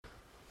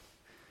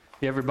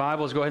If you have your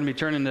Bibles, go ahead and be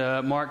turning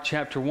to Mark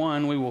chapter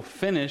 1. We will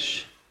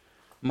finish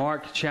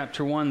Mark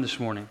chapter 1 this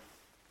morning.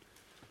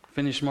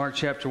 Finish Mark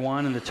chapter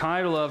 1, and the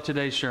title of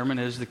today's sermon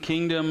is The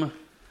Kingdom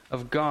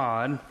of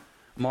God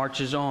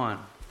Marches On.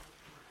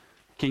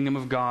 Kingdom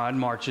of God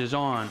Marches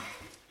On.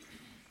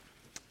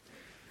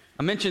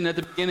 I mentioned at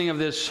the beginning of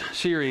this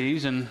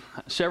series and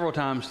several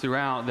times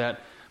throughout that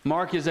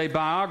Mark is a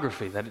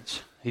biography,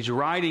 that he's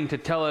writing to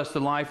tell us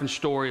the life and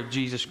story of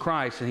Jesus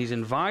Christ, and he's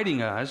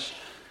inviting us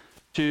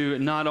to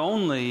not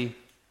only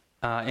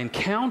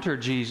encounter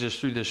Jesus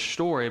through this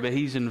story, but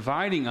he's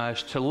inviting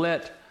us to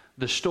let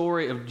the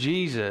story of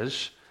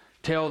Jesus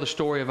tell the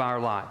story of our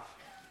life.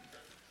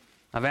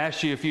 I've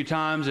asked you a few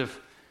times if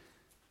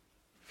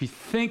you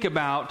think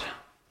about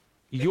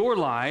your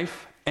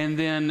life and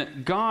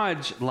then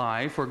God's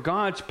life or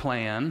God's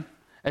plan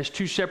as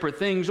two separate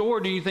things, or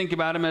do you think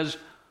about them as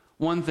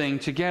one thing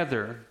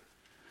together?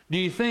 Do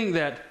you think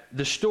that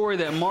the story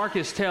that Mark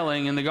is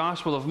telling in the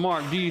Gospel of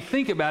Mark, do you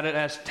think about it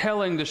as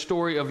telling the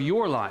story of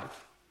your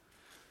life?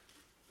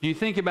 Do you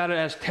think about it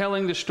as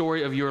telling the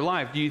story of your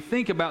life? Do you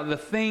think about the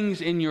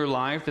things in your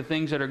life, the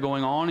things that are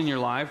going on in your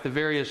life, the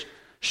various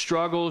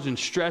struggles and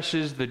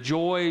stresses, the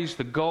joys,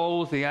 the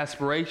goals, the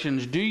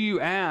aspirations? Do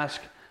you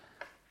ask,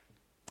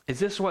 is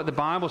this what the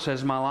Bible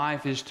says my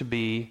life is to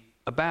be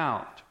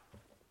about?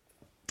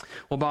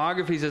 Well,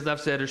 biographies, as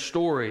I've said, are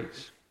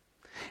stories.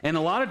 And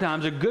a lot of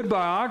times a good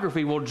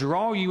biography will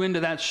draw you into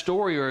that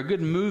story, or a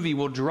good movie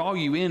will draw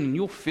you in, and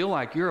you'll feel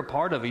like you're a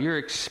part of it. You're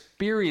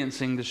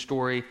experiencing the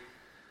story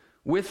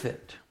with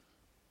it.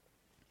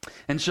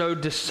 And so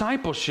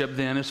discipleship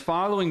then is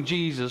following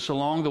Jesus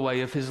along the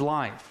way of his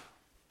life.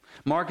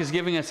 Mark is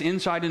giving us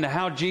insight into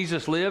how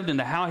Jesus lived,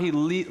 into how he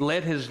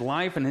led his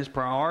life and his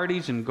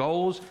priorities and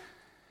goals.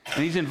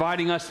 And he's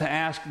inviting us to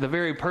ask the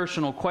very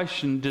personal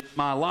question, does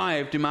my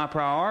life, do my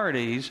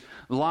priorities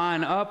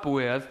line up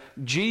with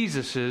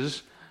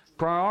Jesus'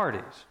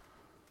 priorities?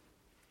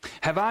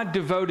 Have I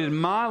devoted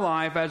my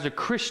life as a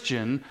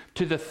Christian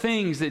to the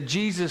things that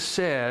Jesus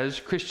says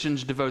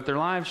Christians devote their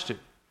lives to?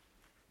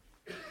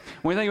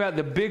 When we think about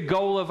the big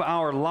goal of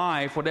our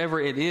life,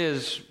 whatever it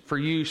is for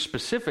you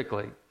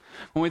specifically,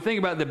 when we think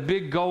about the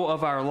big goal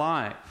of our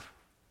life,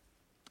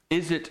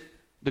 is it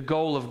the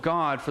goal of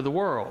God for the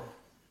world?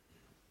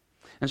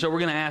 And so we're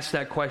going to ask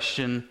that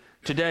question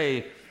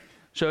today.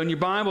 So in your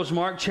Bibles,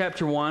 Mark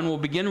chapter 1, we'll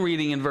begin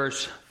reading in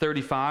verse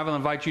 35. I'll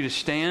invite you to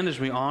stand as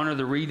we honor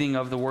the reading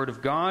of the Word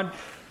of God.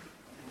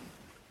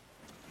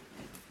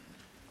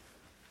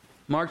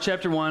 Mark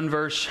chapter 1,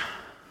 verse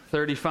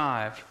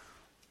 35.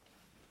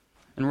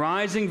 And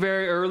rising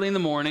very early in the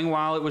morning,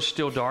 while it was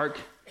still dark,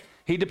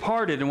 he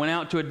departed and went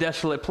out to a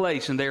desolate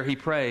place, and there he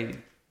prayed.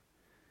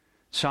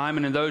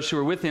 Simon and those who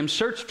were with him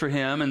searched for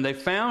him, and they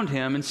found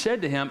him and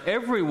said to him,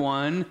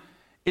 "Everyone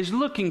is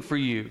looking for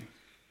you."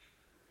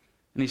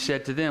 And he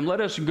said to them, "Let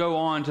us go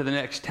on to the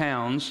next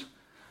towns,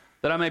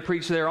 that I may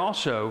preach there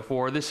also,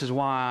 for this is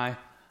why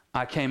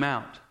I came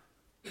out."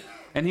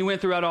 And he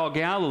went throughout all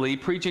Galilee,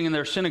 preaching in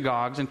their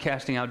synagogues and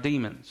casting out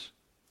demons.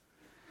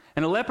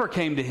 And a leper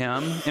came to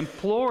him,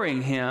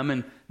 imploring him,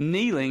 and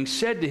kneeling,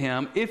 said to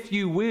him, "If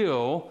you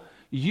will,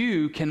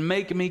 you can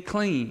make me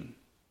clean."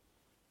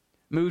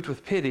 Moved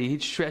with pity, he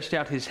stretched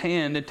out his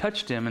hand and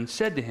touched him, and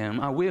said to him,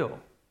 "I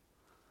will.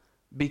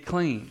 Be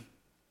clean."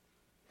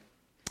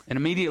 And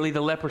immediately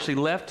the leprosy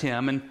left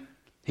him, and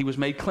he was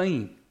made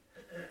clean.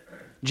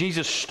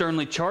 Jesus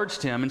sternly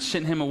charged him and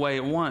sent him away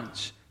at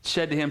once.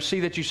 Said to him, "See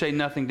that you say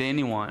nothing to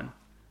anyone,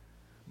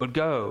 but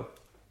go,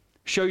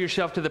 show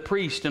yourself to the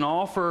priest, and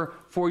offer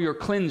for your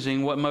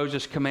cleansing what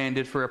Moses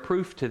commanded for a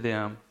proof to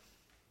them."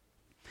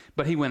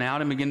 But he went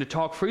out and began to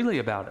talk freely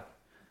about it,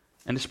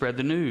 and to spread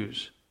the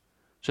news,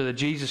 so that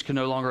Jesus could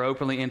no longer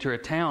openly enter a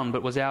town,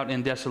 but was out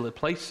in desolate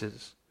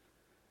places.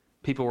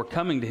 People were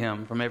coming to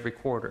him from every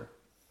quarter.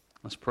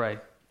 Let's pray.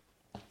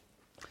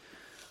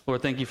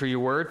 Lord, thank you for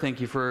your word.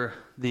 Thank you for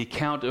the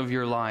account of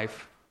your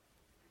life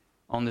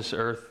on this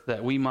earth,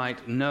 that we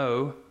might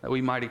know, that we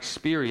might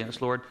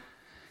experience. Lord,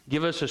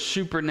 give us a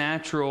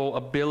supernatural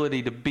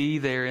ability to be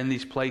there in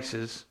these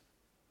places,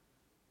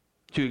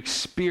 to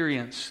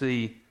experience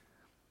the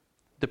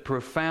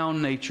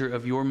profound nature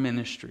of your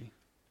ministry,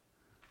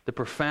 the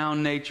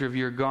profound nature of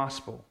your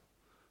gospel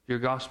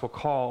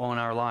call on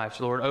our lives.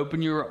 Lord,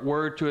 open your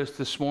word to us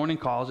this morning,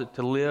 cause it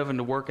to live and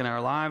to work in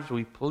our lives.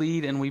 We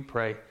plead and we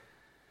pray.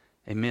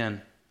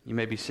 Amen. You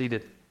may be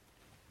seated.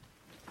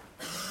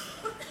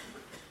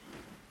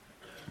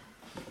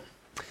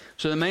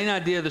 So the main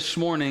idea this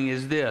morning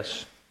is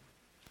this: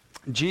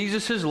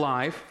 Jesus'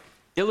 life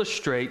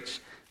illustrates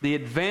the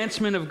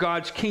advancement of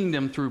God's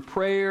kingdom through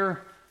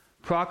prayer,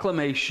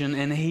 proclamation,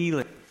 and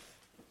healing.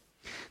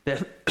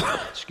 That,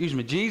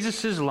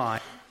 Jesus'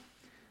 life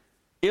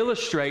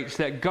illustrates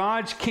that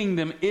God's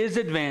kingdom is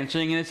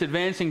advancing, and it's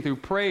advancing through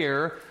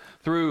prayer,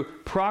 through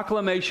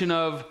proclamation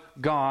of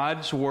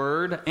God's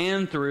word,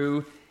 and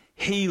through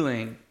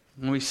healing.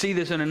 And we see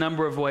this in a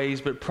number of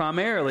ways, but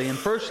primarily and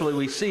firstly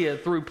we see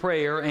it through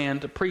prayer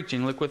and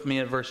preaching. Look with me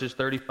at verses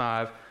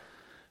 35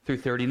 through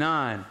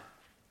 39.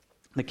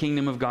 The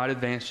kingdom of God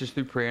advances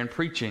through prayer and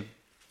preaching.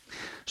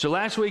 So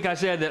last week I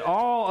said that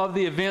all of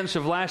the events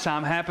of last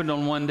time happened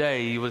on one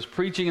day. He was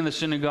preaching in the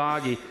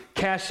synagogue. He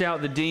cast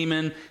out the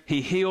demon.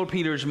 He healed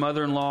Peter's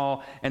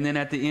mother-in-law. And then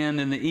at the end,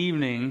 in the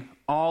evening,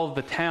 all of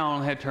the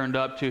town had turned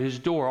up to his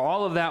door.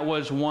 All of that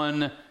was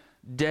one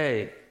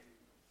day.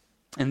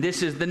 And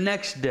this is the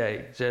next day.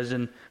 It says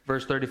in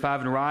verse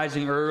 35, and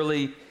rising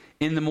early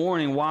in the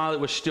morning while it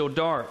was still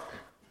dark.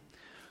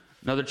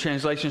 Another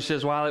translation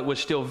says, while it was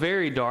still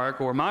very dark,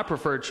 or my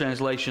preferred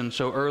translation,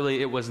 so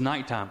early it was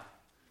nighttime.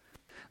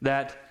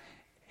 That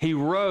he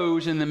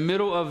rose in the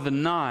middle of the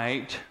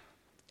night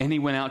and he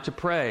went out to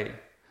pray.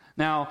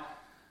 Now,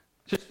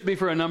 just to be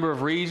for a number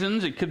of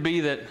reasons. It could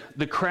be that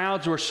the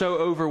crowds were so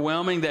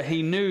overwhelming that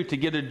he knew to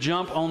get a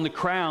jump on the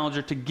crowds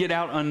or to get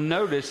out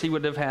unnoticed, he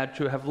would have had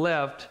to have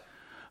left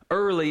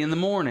early in the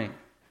morning.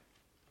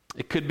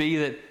 It could be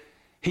that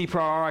he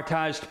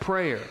prioritized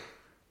prayer.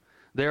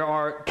 There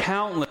are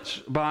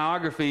countless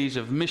biographies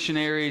of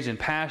missionaries and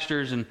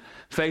pastors and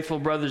faithful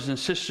brothers and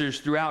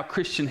sisters throughout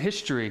Christian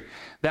history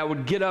that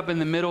would get up in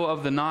the middle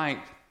of the night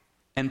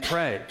and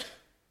pray,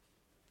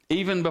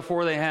 even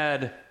before they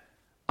had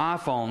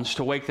iPhones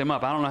to wake them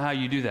up. I don't know how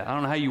you do that. I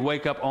don't know how you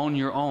wake up on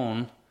your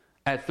own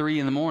at 3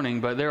 in the morning,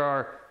 but there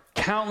are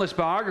countless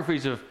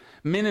biographies of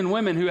men and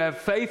women who have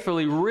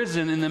faithfully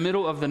risen in the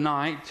middle of the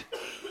night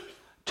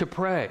to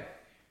pray.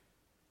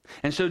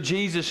 And so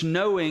Jesus,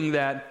 knowing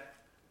that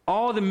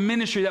all the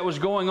ministry that was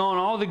going on,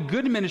 all the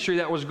good ministry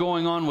that was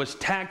going on was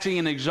taxing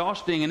and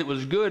exhausting, and it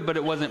was good, but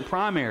it wasn't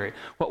primary.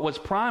 What was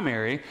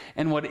primary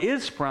and what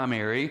is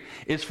primary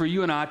is for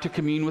you and I to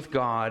commune with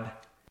God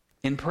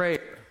in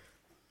prayer.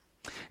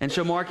 And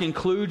so Mark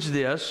includes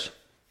this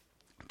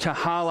to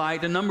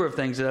highlight a number of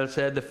things that I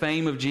said, the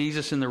fame of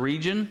Jesus in the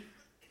region.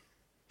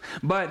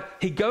 But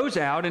he goes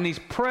out and he's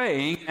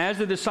praying. As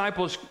the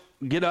disciples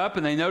get up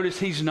and they notice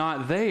he's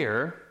not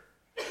there,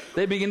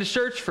 they begin to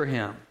search for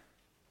him.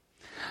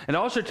 It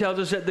also tells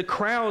us that the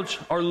crowds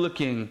are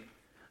looking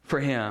for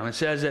him. It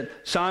says that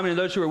Simon and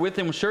those who were with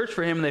him searched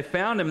for him, and they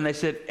found him, and they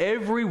said,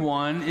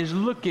 everyone is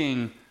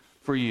looking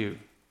for you.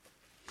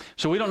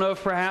 So we don't know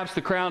if perhaps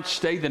the crowd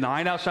stayed the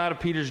night outside of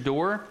Peter's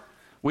door.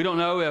 We don't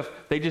know if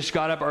they just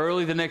got up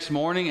early the next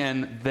morning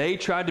and they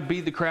tried to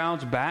beat the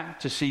crowds back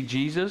to see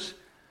Jesus.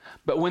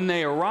 But when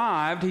they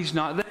arrived, he's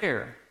not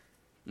there.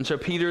 And so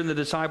Peter and the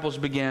disciples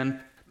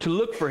began to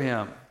look for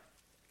him.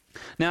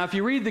 Now, if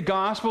you read the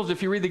Gospels,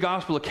 if you read the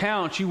Gospel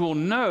accounts, you will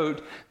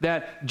note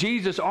that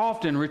Jesus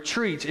often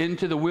retreats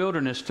into the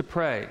wilderness to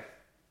pray.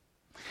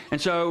 And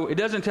so it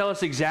doesn't tell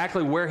us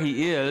exactly where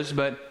he is,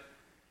 but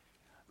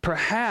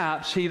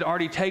perhaps he'd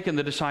already taken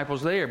the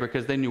disciples there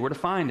because they knew where to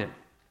find him.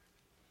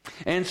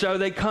 And so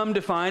they come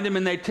to find him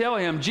and they tell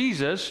him,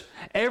 Jesus,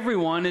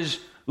 everyone is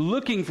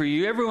looking for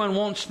you. Everyone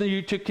wants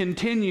you to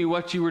continue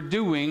what you were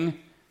doing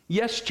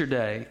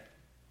yesterday.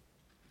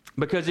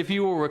 Because if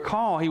you will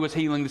recall, he was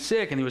healing the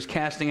sick and he was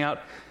casting out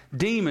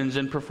demons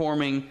and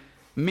performing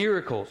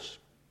miracles.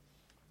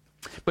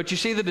 But you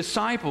see, the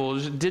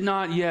disciples did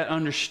not yet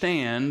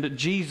understand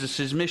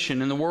Jesus'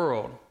 mission in the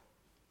world.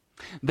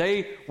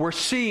 They were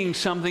seeing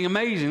something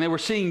amazing. They were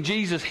seeing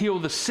Jesus heal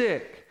the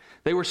sick.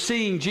 They were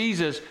seeing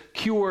Jesus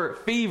cure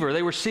fever.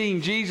 They were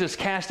seeing Jesus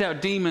cast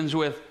out demons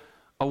with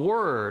a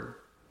word.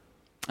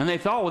 And they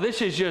thought, well,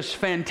 this is just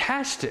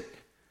fantastic.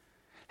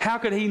 How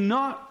could he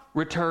not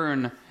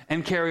return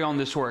and carry on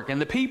this work?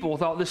 And the people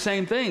thought the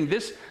same thing.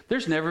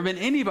 There's never been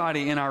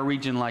anybody in our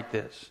region like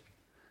this.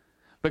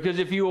 Because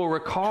if you will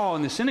recall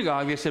in the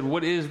synagogue, they said,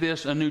 what is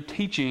this? A new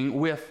teaching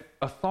with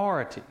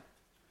authority.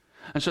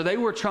 And so they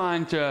were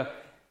trying to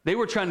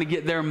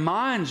get their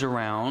minds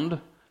around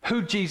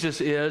who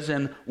Jesus is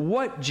and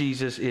what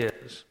Jesus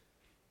is,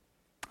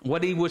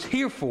 what he was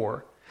here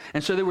for.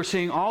 And so they were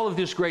seeing all of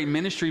this great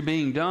ministry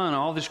being done,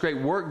 all this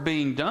great work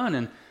being done,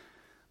 and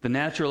the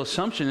natural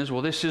assumption is,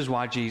 well, this is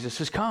why Jesus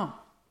has come,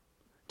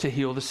 to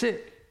heal the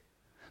sick.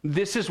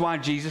 This is why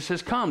Jesus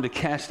has come, to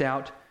cast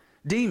out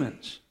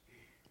demons.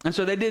 And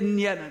so they didn't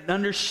yet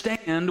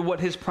understand what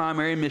his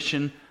primary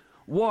mission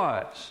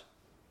was.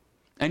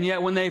 And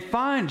yet when they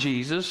find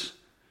Jesus,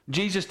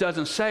 Jesus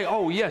doesn't say,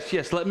 oh,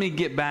 yes, let me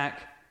get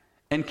back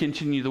and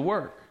continue the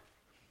work.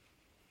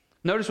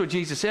 Notice what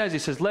Jesus says. He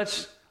says,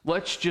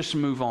 let's just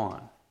move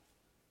on.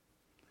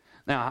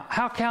 Now,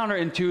 how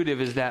counterintuitive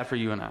is that for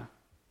you and I?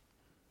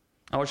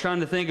 I was trying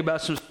to think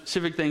about some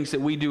specific things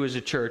that we do as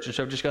a church, and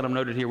so I've just got them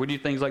noted here. We do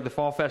things like the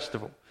Fall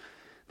Festival,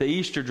 the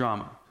Easter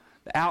Drama,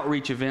 the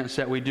outreach events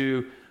that we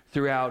do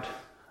throughout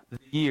the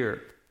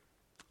year,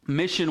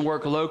 mission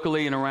work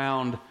locally and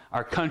around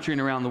our country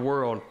and around the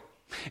world.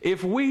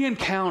 If we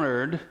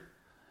encountered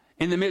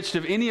in the midst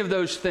of any of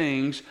those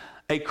things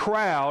a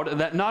crowd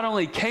that not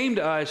only came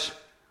to us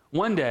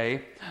one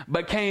day,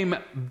 but came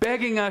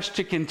begging us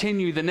to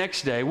continue the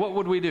next day, what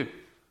would we do?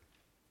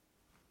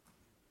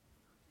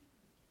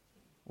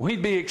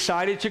 We'd be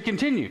excited to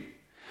continue.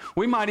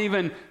 We might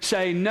even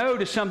say no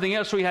to something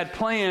else we had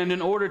planned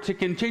in order to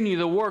continue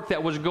the work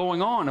that was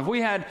going on. If we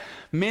had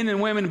men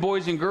and women,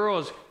 boys and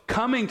girls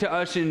coming to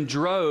us in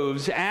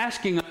droves,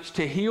 asking us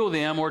to heal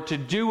them or to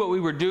do what we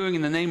were doing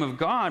in the name of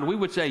God, we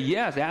would say,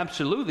 yes,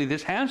 absolutely,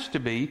 this has to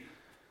be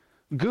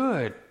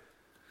good.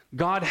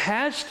 God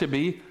has to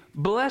be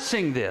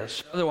blessing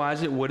this.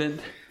 Otherwise, it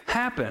wouldn't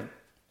happen.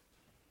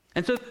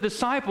 And so the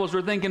disciples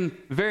were thinking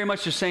very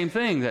much the same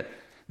thing, that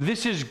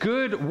this is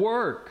good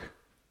work.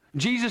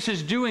 Jesus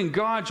is doing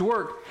God's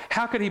work.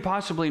 How could he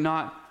possibly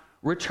not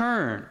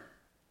return?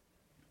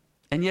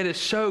 And yet it's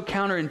so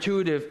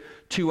counterintuitive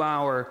to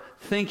our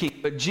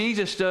thinking. But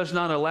Jesus does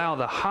not allow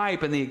the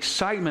hype and the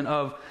excitement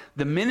of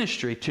the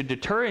ministry to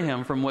deter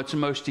him from what's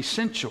most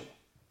essential.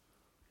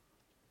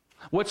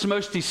 What's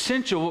most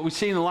essential, what we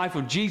see in the life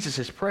of Jesus,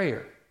 is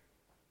prayer.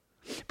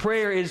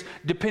 Prayer is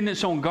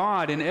dependence on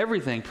God in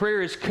everything.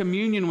 Prayer is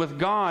communion with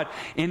God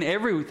in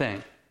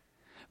everything.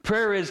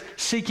 Prayer is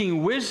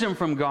seeking wisdom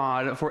from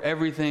God for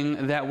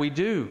everything that we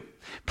do.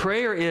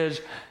 Prayer is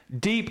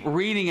deep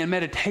reading and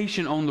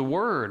meditation on the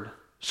Word,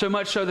 so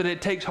much so that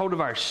it takes hold of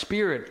our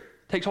spirit,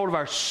 takes hold of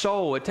our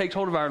soul, it takes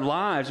hold of our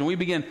lives, and we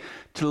begin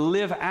to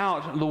live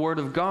out the Word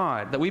of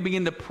God, that we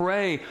begin to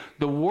pray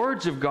the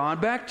words of God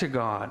back to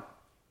God.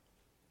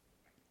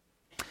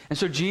 And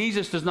so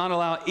Jesus does not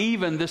allow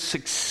even the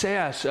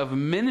success of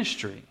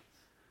ministry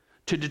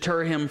to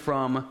deter him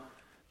from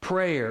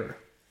prayer.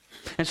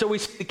 And so we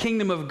see the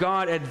kingdom of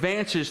God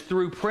advances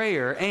through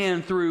prayer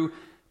and through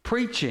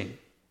preaching.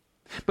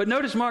 But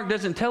notice Mark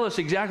doesn't tell us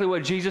exactly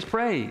what Jesus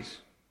prays.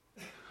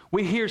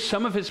 We hear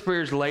some of his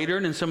prayers later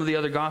and in some of the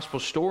other gospel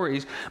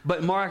stories,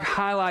 but Mark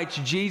highlights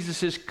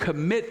Jesus'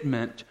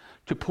 commitment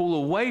to pull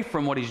away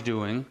from what he's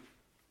doing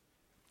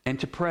and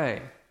to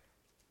pray.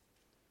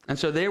 And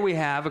so there we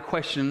have a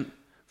question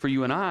for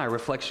you and I, a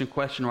reflection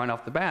question right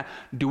off the bat.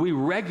 Do we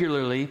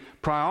regularly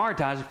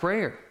prioritize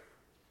prayer?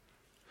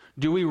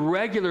 Do we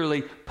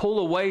regularly pull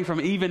away from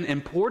even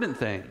important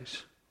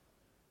things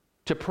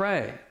to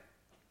pray?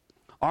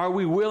 Are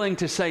we willing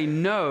to say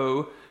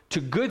no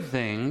to good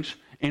things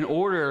in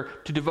order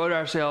to devote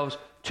ourselves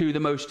to the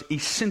most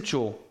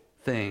essential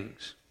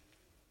things?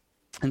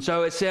 And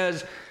so it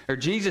says, or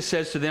Jesus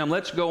says to them,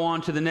 let's go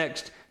on to the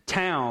next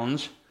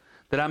towns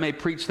that I may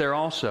preach there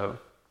also.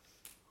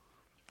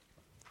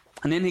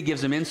 And then he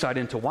gives them insight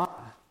into why.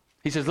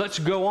 He says, let's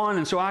go on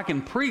and so I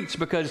can preach,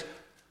 because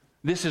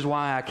this is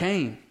why I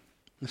came.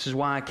 This is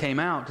why I came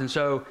out. And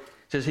so it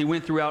says he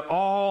went throughout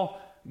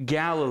all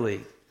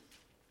Galilee.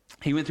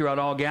 He went throughout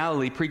all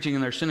Galilee preaching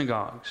in their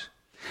synagogues.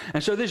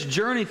 And so this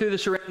journey through the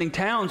surrounding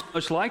towns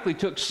most likely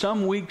took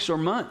some weeks or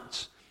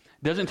months.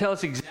 It doesn't tell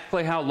us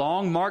exactly how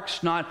long.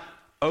 Mark's not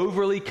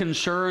overly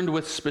concerned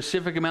with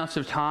specific amounts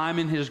of time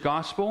in his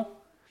gospel.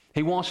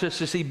 He wants us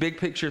to see big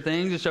picture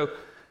things. And so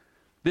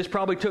this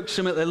probably took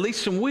at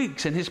least some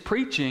weeks, and his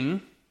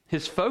preaching,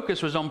 his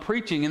focus was on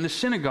preaching in the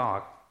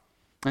synagogue.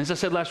 And as I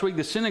said last week,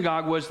 the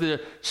synagogue was the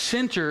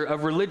center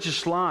of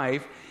religious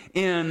life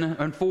in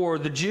and for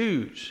the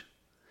Jews.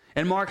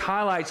 And Mark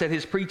highlights that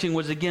his preaching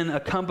was again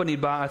accompanied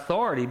by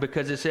authority,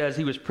 because it says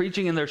he was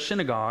preaching in their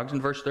synagogues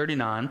in verse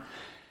 39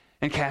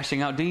 and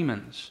casting out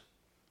demons,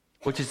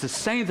 which is the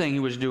same thing he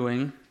was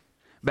doing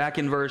back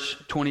in verse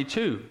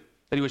 22,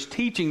 that he was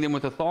teaching them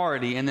with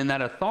authority, and then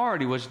that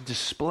authority was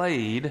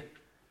displayed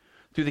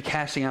through the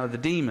casting out of the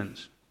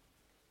demons.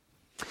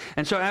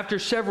 And so after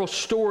several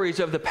stories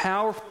of the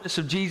powerfulness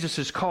of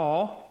Jesus'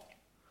 call,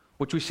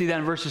 which we see that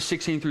in verses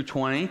 16 through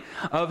 20,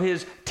 of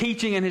his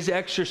teaching and his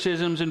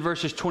exorcisms in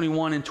verses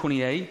 21 and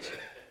 28,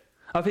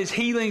 of his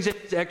healings and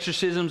his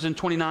exorcisms in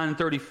 29 and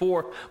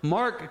 34,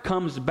 Mark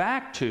comes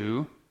back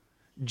to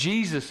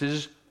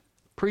Jesus'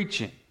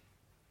 preaching.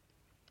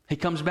 He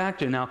comes back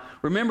to it. Now,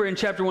 remember in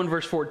chapter 1,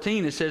 verse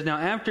 14, it says, now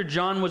after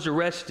John was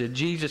arrested,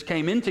 Jesus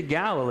came into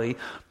Galilee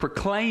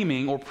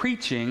proclaiming or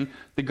preaching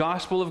the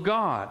gospel of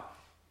God.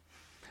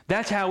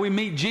 That's how we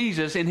meet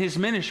Jesus in his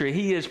ministry.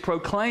 He is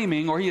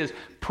proclaiming, or he is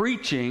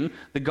preaching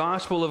the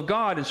gospel of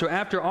God. And so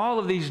after all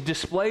of these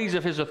displays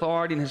of his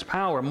authority and his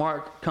power,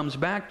 Mark comes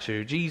back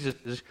to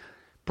Jesus'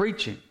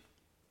 preaching.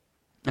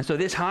 And so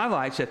this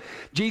highlights that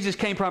Jesus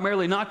came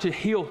primarily not to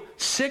heal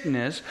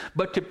sickness,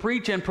 but to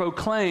preach and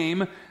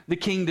proclaim the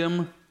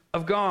kingdom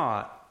of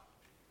God.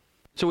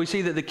 So we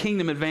see that the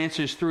kingdom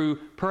advances through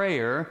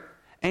prayer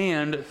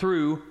and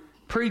through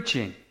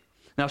preaching.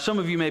 Now, some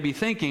of you may be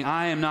thinking,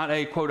 I am not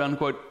a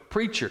quote-unquote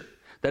preacher.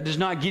 That does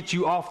not get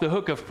you off the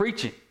hook of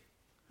preaching.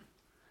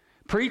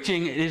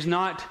 Preaching is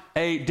not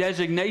a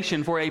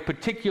designation for a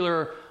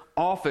particular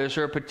office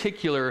or a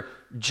particular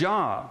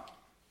job,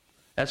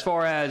 as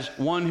far as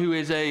one who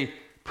is a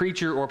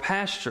preacher or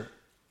pastor.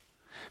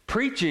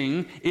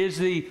 Preaching is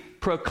the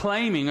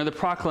proclaiming or the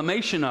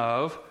proclamation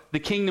of the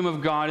kingdom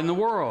of God in the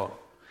world.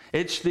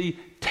 It's the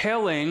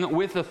telling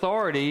with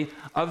authority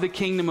of the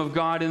kingdom of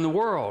God in the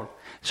world.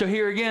 So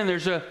here again,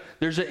 there's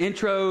an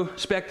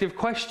introspective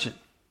question.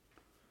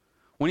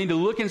 We need to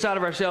look inside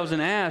of ourselves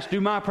and ask,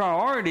 do my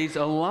priorities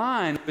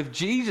align with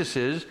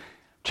Jesus's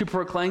to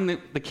proclaim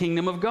the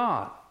kingdom of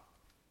God?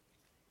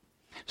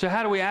 So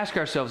how do we ask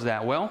ourselves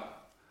that? Well,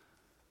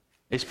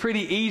 it's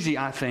pretty easy,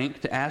 I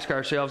think, to ask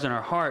ourselves in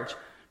our hearts,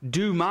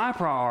 do my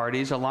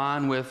priorities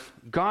align with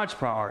God's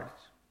priorities?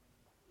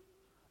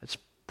 It's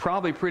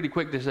probably pretty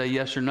quick to say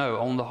yes or no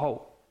on the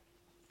whole.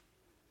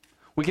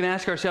 We can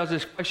ask ourselves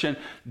this question: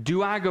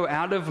 do I go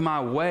out of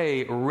my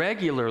way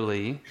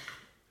regularly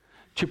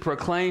to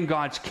proclaim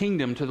God's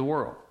kingdom to the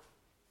world?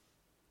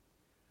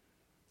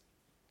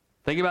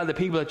 Think about the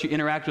people that you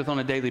interact with on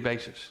a daily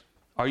basis.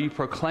 Are you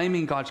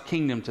proclaiming God's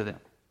kingdom to them?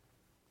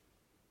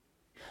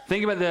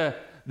 Think about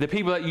the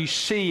people that you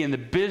see in the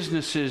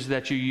businesses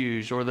that you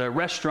use or the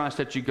restaurants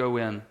that you go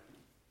in.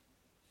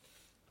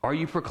 Are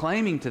you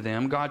proclaiming to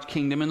them God's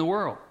kingdom in the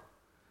world?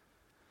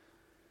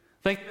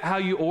 Think how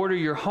you order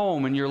your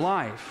home and your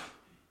life.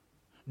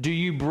 Do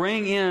you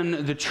bring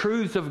in the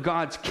truth of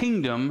God's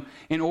kingdom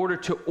in order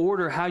to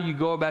order how you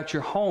go about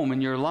your home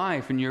and your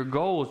life and your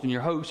goals and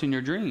your hopes and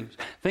your dreams?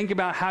 Think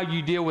about how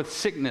you deal with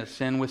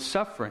sickness and with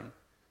suffering.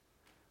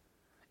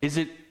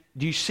 Do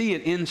you see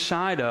it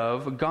inside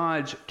of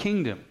God's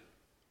kingdom?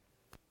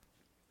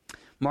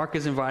 Mark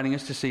is inviting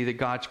us to see that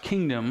God's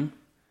kingdom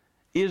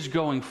is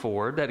going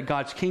forward, that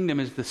God's kingdom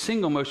is the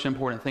single most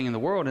important thing in the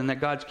world, and that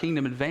God's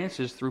kingdom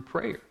advances through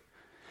prayer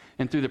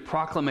and through the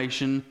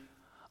proclamation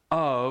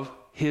of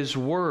His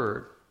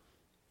Word.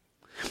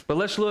 But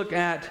let's look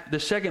at the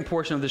second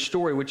portion of the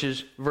story, which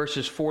is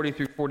verses 40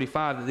 through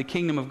 45, that the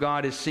kingdom of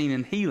God is seen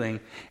in healing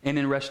and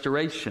in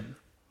restoration.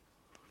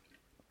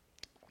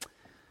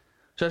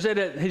 So I said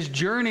that his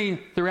journey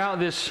throughout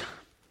this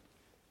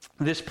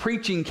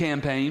preaching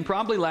campaign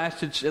probably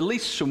lasted at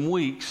least some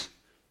weeks.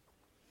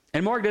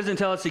 And Mark doesn't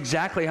tell us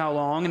exactly how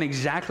long and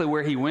exactly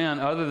where he went,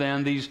 other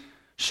than these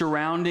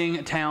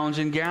surrounding towns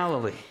in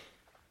Galilee.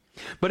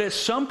 But at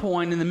some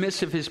point in the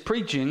midst of his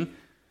preaching,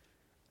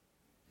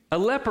 a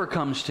leper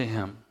comes to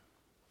him.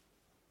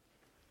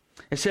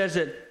 It says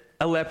that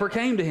a leper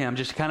came to him,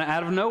 just kind of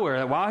out of nowhere.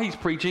 That while he's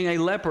preaching, a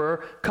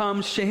leper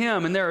comes to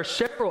him. And there are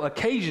several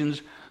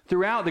occasions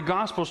throughout the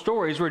gospel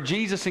stories where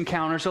Jesus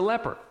encounters a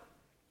leper.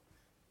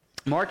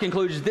 Mark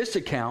includes this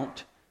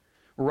account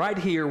right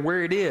here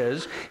where it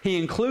is. He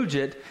includes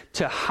it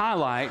to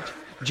highlight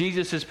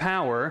Jesus'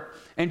 power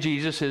and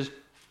Jesus'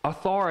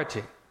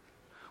 authority,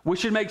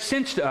 which should make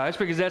sense to us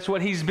because that's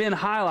what he's been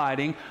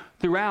highlighting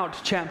throughout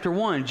chapter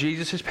 1,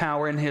 Jesus'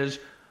 power and his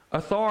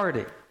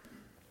authority.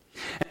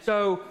 And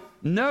so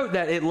note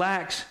that it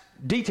lacks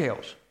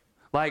details,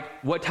 like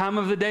what time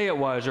of the day it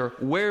was or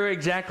where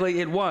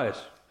exactly it was.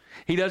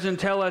 He doesn't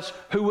tell us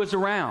who was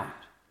around.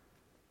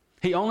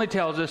 He only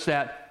tells us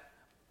that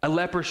a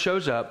leper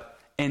shows up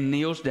and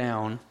kneels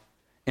down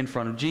in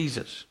front of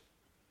Jesus.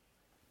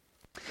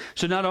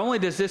 So not only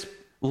does this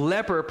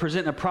leper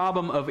present a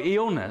problem of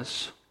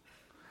illness,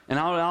 and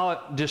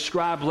I'll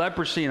describe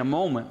leprosy in a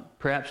moment.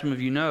 Perhaps some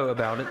of you know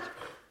about it.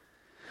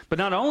 But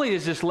not only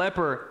is this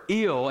leper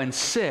ill and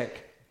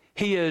sick,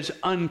 he is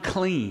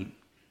unclean.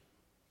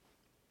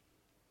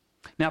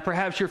 Now,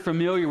 perhaps you're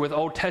familiar with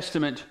Old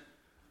Testament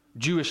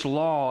Jewish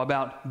law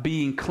about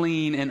being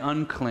clean and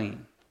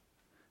unclean.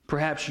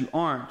 Perhaps you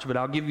aren't, but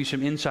I'll give you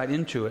some insight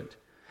into it.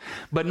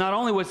 But not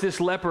only was this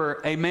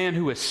leper a man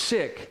who was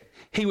sick,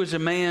 he was a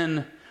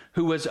man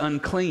who was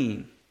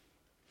unclean.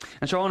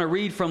 And so I want to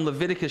read from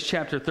Leviticus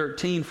chapter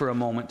 13 for a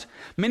moment.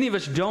 Many of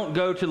us don't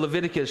go to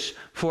Leviticus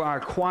for our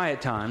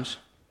quiet times.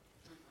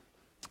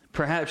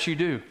 Perhaps you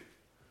do.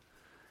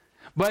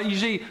 But you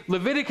see,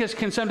 Leviticus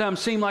can sometimes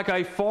seem like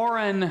a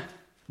foreign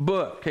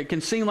book. It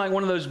can seem like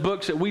one of those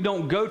books that we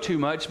don't go to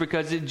much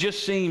because it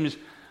just seems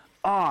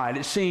odd.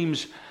 It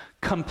seems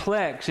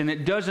complex and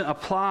it doesn't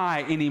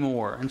apply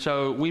anymore. And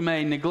so we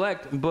may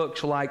neglect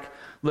books like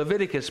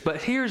Leviticus.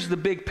 But here's the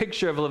big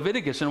picture of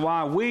Leviticus and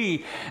why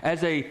we,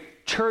 as a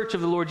Church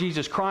of the Lord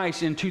Jesus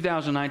Christ in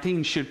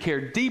 2019, should care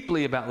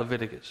deeply about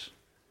Leviticus.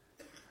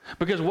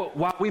 Because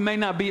while we may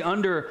not be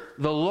under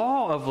the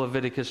law of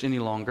Leviticus any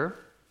longer,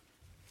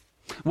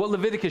 what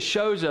Leviticus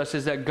shows us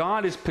is that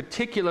God is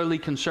particularly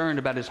concerned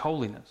about His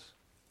holiness.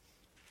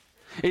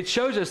 It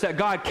shows us that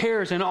God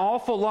cares an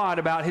awful lot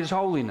about His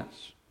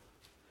holiness.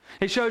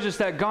 It shows us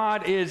that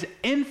God is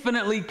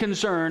infinitely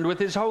concerned with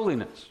His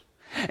holiness.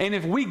 And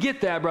if we get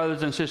that,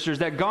 brothers and sisters,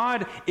 that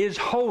God is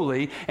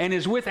holy and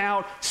is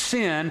without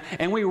sin,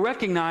 and we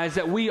recognize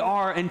that we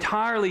are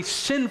entirely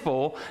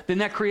sinful, then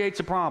that creates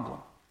a problem.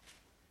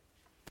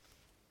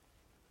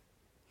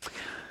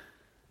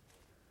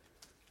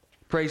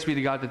 Praise be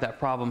to God that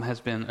problem has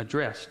been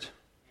addressed.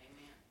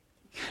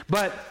 Amen.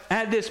 But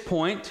at this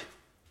point,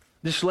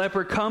 this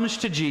leper comes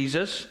to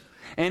Jesus,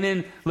 and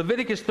in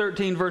Leviticus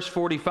 13, verse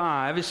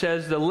 45, it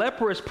says, "The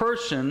leprous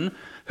person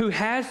who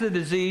has the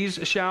disease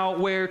shall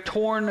wear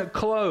torn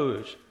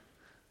clothes.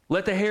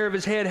 Let the hair of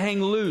his head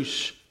hang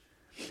loose.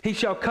 He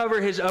shall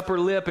cover his upper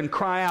lip and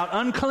cry out,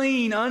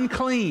 'Unclean,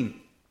 unclean.'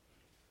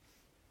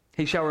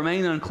 He shall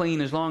remain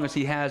unclean as long as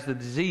he has the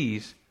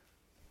disease.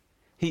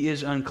 He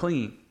is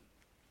unclean.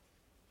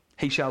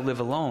 He shall live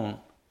alone.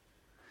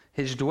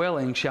 His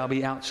dwelling shall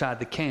be outside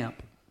the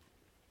camp."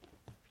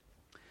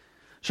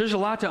 So there's a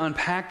lot to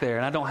unpack there,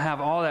 and I don't have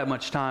all that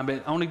much time,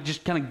 but I want to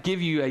just kind of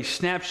give you a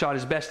snapshot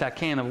as best I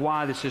can of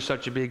why this is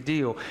such a big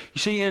deal. You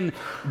see, in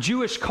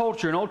Jewish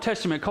culture, in Old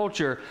Testament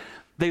culture,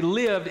 they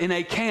lived in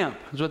a camp,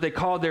 is what they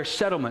called their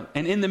settlement.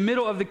 And in the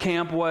middle of the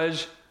camp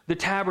was the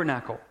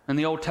tabernacle in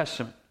the Old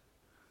Testament.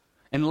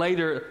 And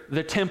later,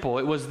 the temple.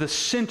 It was the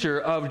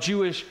center of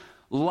Jewish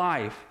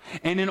life.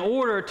 And in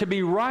order to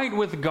be right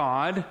with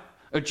God,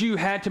 a Jew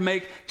had to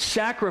make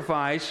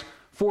sacrifice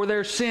for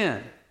their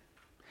sin.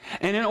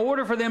 And in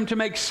order for them to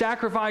make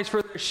sacrifice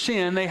for their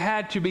sin, they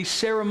had to be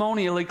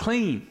ceremonially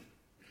clean.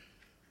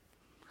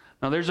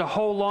 Now, there's a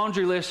whole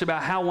laundry list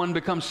about how one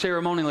becomes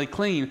ceremonially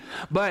clean,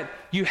 but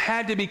you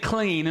had to be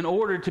clean in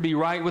order to be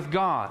right with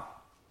God.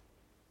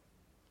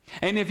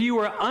 And if you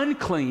were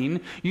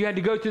unclean, you had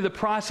to go through the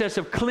process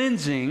of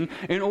cleansing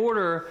in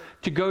order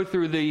to go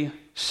through the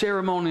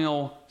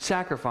ceremonial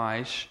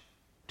sacrifice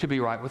to be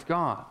right with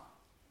God.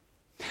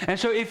 And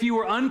so if you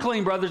were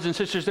unclean, brothers and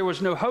sisters, there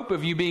was no hope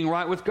of you being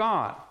right with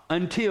God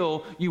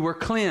until you were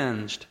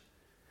cleansed.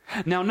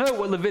 Now note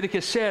what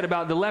Leviticus said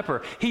about the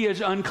leper. He is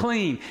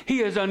unclean.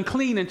 He is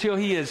unclean until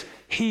he is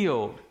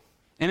healed.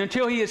 And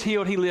until he is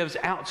healed, he lives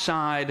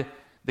outside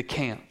the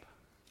camp.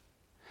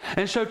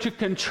 And so to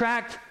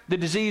contract the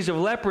disease of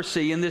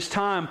leprosy in this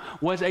time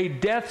was a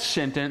death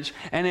sentence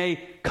and a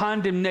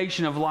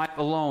condemnation of life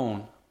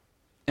alone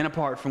and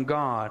apart from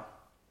God.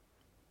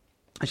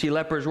 You see,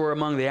 lepers were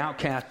among the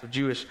outcasts of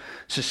Jewish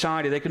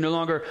society. They could no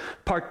longer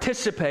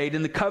participate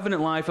in the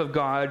covenant life of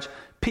God's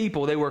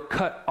people. They were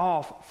cut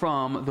off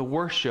from the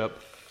worship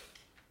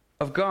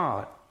of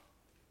God.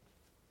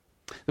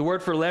 The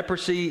word for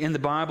leprosy in the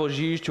Bible is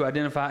used to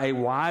identify a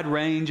wide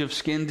range of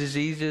skin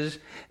diseases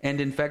and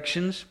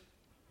infections.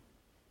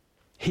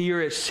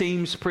 Here it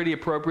seems pretty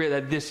appropriate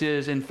that this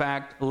is, in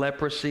fact,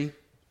 leprosy.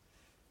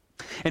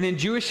 And in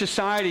Jewish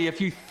society,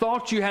 if you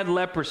thought you had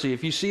leprosy,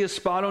 if you see a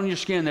spot on your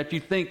skin that you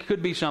think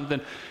could be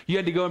something, you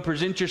had to go and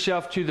present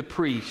yourself to the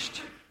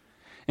priest.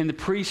 And the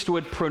priest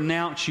would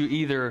pronounce you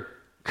either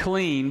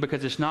clean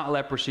because it's not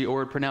leprosy,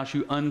 or would pronounce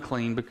you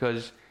unclean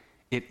because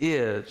it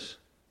is.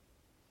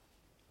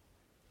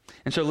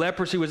 And so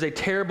leprosy was a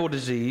terrible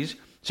disease.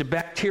 It's a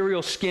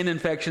bacterial skin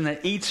infection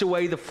that eats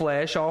away the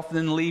flesh,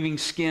 often leaving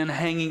skin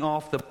hanging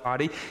off the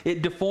body.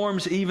 It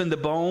deforms even the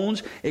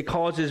bones. It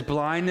causes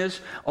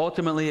blindness.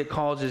 Ultimately, it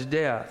causes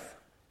death.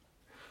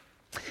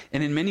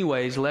 And in many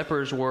ways,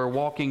 lepers were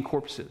walking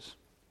corpses.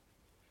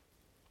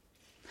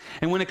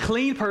 And when a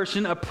clean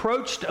person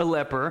approached a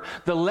leper,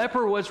 the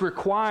leper was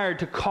required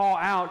to call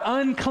out,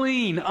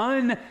 "Unclean,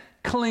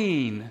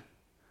 unclean,"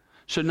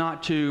 so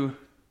not to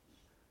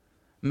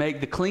make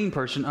the clean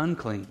person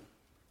unclean.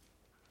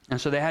 And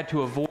so they had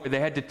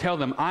to tell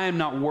them, "I am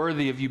not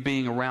worthy of you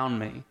being around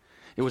me."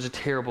 It was a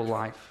terrible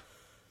life.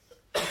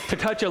 To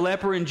touch a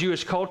leper in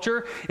Jewish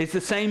culture is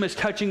the same as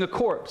touching a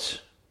corpse.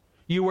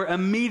 You were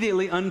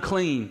immediately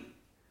unclean.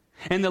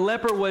 And the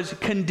leper was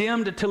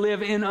condemned to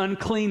live in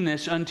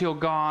uncleanness until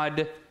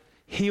God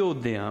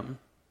healed them.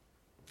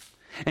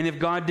 And if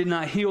God did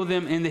not heal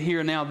them in the here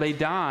and now, they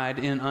died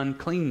in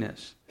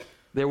uncleanness.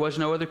 There was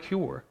no other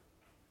cure.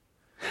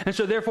 And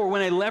so therefore,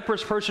 when a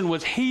leprous person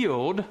was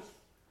healed,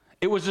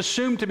 it was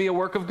assumed to be a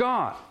work of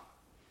God.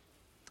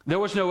 There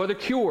was no other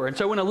cure. And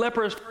so when a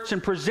leprous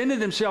person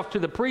presented himself to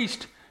the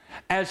priest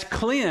as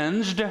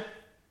cleansed,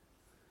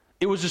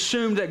 it was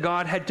assumed that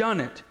God had done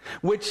it,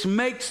 which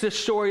makes the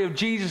story of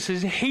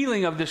Jesus'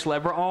 healing of this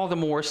leper all the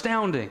more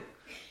astounding.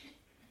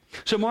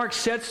 So Mark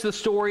sets the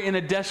story in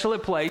a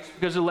desolate place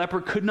because the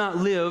leper could not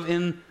live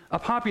in a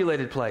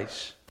populated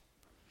place.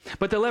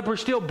 But the leper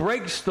still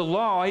breaks the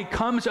law. He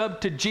comes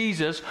up to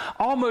Jesus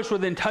almost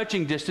within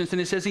touching distance, and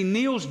it says he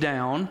kneels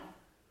down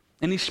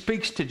and he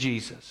speaks to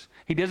Jesus.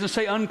 He doesn't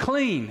say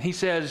unclean. He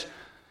says,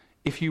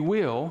 "If you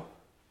will,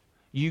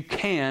 you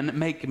can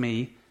make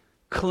me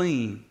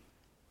clean."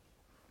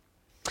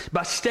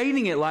 By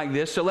stating it like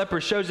this, the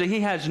leper shows that he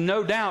has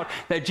no doubt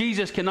that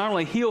Jesus can not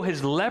only heal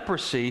his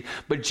leprosy,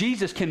 but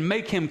Jesus can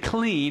make him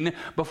clean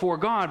before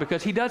God,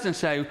 because he doesn't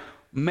say,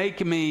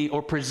 "Make me"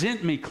 or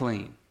 "present me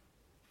clean."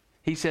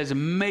 He says,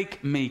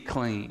 "Make me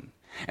clean."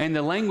 And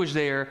the language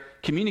there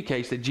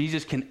communicates that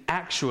Jesus can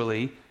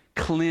actually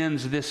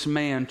cleanse this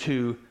man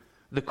to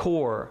the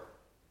core.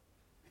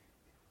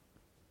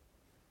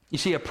 You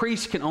see, a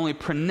priest can only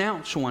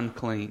pronounce one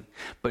clean,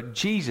 but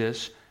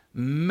Jesus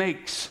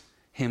makes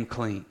him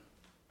clean.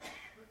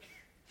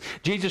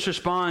 Jesus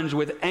responds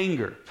with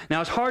anger.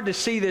 Now, it's hard to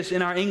see this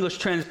in our English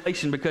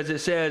translation because it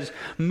says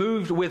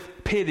moved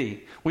with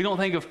pity. We don't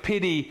think of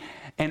pity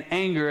and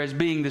anger as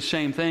being the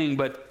same thing,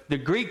 but the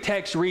Greek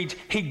text reads,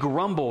 "He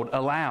grumbled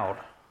aloud."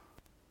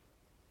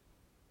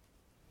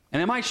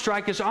 And it might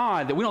strike us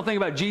odd that we don't think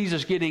about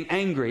Jesus getting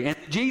angry. And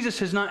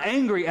Jesus is not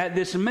angry at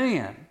this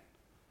man.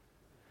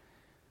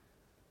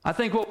 I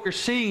think what we're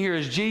seeing here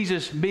is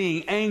Jesus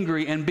being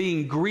angry and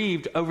being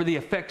grieved over the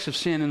effects of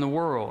sin in the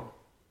world.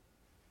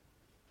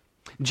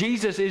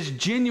 Jesus is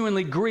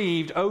genuinely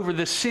grieved over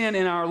the sin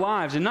in our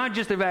lives. And not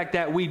just the fact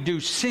that we do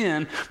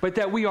sin, but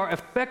that we are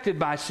affected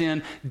by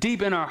sin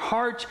deep in our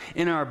hearts,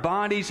 in our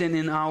bodies, and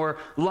in our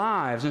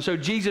lives. And so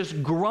Jesus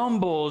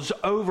grumbles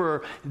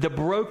over the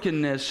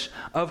brokenness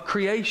of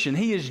creation.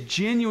 He is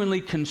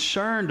genuinely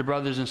concerned,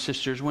 brothers and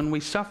sisters, when we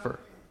suffer.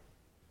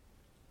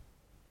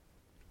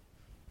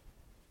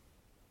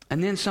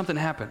 And then something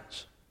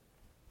happens.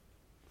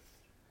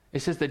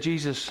 It says that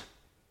Jesus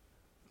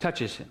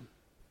touches him,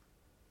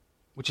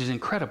 which is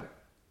incredible.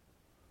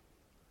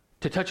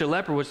 To touch a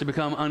leper was to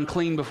become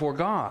unclean before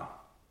God.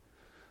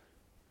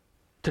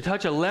 To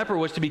touch a leper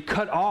was to be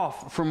cut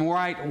off from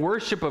right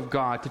worship of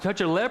God. To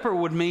touch a leper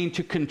would mean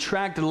to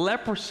contract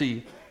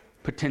leprosy,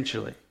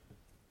 potentially.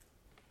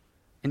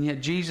 And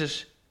yet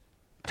Jesus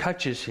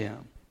touches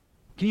him.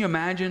 Can you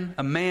imagine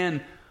a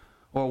man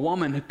or a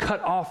woman who cut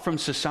off from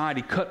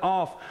society, cut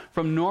off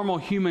from normal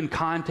human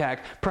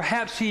contact?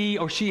 Perhaps he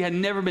or she had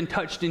never been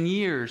touched in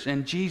years,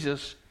 and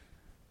Jesus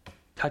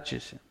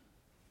touches him.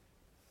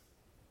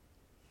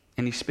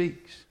 And he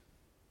speaks.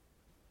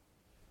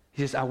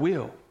 He says, I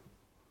will.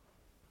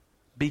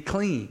 Be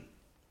clean.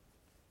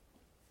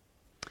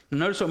 Now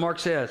notice what Mark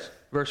says,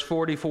 verse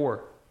 42.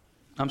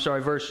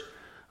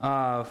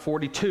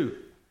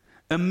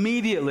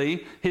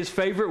 Immediately, his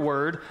favorite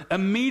word,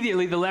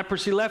 immediately the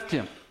leprosy left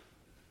him.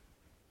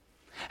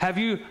 Have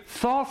you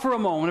thought for a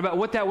moment about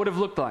what that would have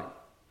looked like?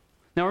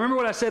 Now remember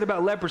what I said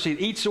about leprosy. It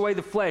eats away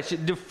the flesh.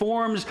 It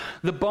deforms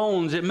the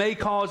bones. It may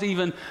cause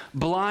even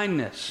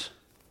blindness.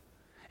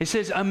 It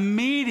says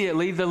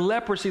immediately the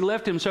leprosy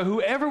left him. So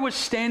whoever was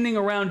standing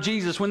around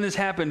Jesus when this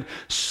happened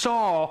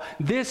saw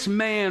this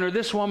man or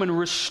this woman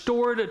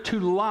restored to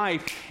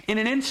life in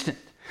an instant.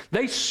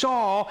 They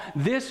saw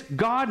this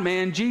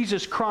God-man,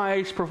 Jesus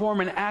Christ,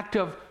 perform an act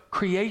of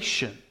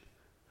creation.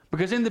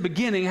 Because in the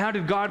beginning, how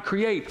did God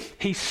create?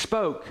 He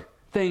spoke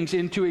things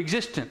into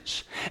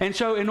existence. And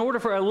so in order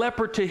for a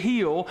leper to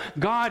heal,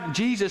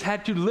 Jesus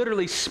had to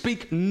literally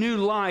speak new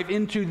life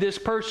into this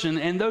person,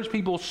 and those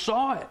people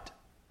saw it.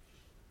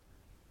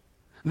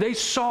 They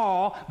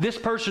saw this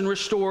person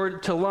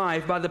restored to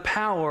life by the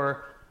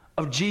power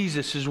of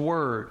Jesus'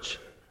 words.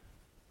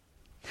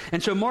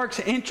 And so Mark's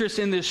interest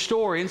in this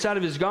story, inside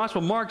of his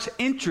gospel, Mark's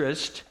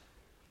interest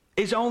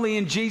is only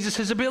in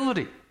Jesus'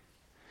 ability.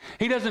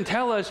 He doesn't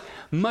tell us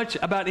much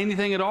about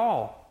anything at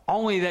all,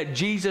 only that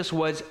Jesus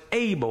was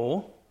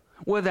able,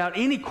 without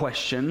any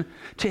question,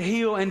 to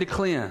heal and to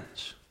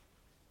cleanse.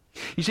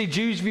 You see,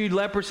 Jews viewed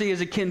leprosy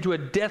as akin to a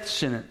death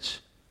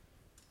sentence.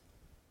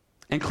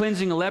 And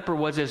cleansing a leper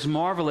was as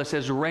marvelous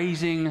as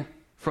raising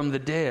from the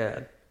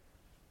dead.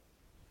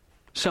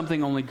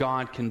 Something only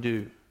God can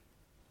do.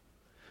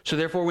 So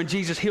therefore, when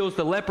Jesus heals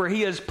the leper,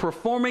 he is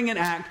performing an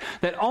act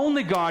that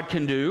only God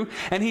can do,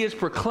 and he is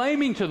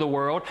proclaiming to the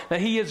world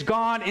that he is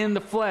God in the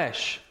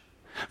flesh.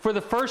 For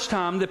the first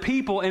time, the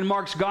people in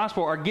Mark's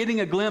gospel are getting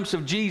a glimpse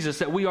of Jesus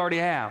that we already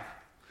have.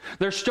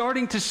 They're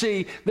starting to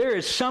see there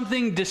is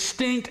something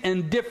distinct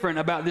and different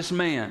about this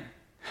man,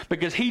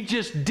 because he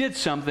just did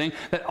something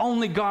that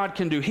only God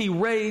can do. He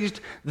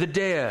raised the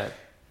dead.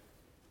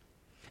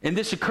 And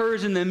this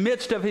occurs in the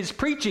midst of his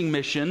preaching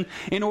mission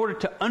in order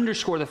to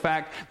underscore the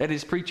fact that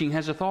his preaching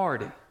has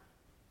authority.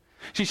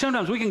 See,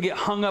 sometimes we can get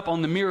hung up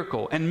on the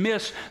miracle and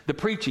miss the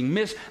preaching,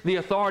 miss the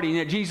authority, and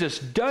that Jesus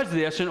does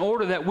this in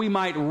order that we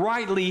might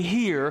rightly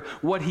hear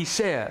what he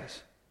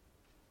says.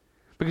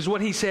 Because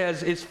what he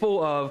says is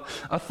full of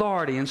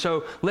authority. And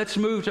so let's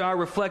move to our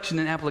reflection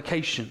and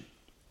application.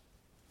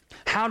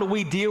 How do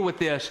we deal with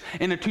this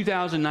in a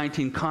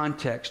 2019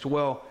 context?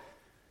 Well,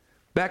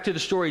 back to the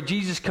story,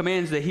 Jesus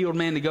commands the healed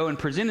man to go and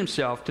present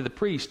himself to the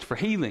priest for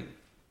healing.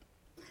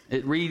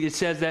 It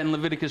says that in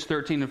Leviticus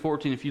 13 and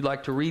 14, if you'd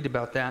like to read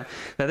about that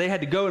they had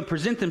to go and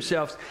present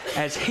themselves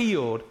as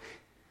healed.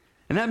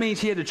 And that means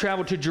he had to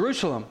travel to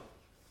Jerusalem,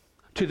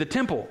 to the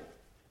temple.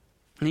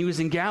 And he was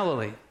in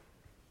Galilee.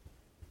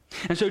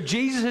 And so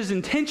Jesus'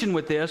 intention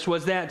with this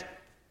was that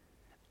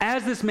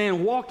as this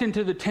man walked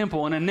into the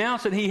temple and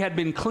announced that he had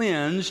been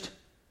cleansed,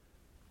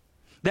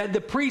 that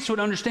the priest would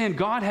understand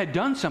God had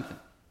done something.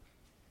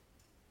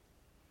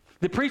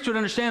 The priest would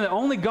understand that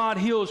only God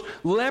heals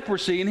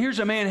leprosy, and here's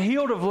a man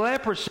healed of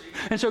leprosy,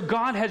 and so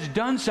God has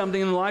done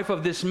something in the life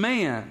of this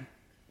man.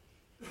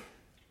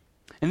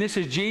 And this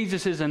is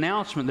Jesus'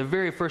 announcement, the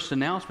very first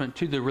announcement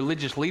to the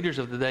religious leaders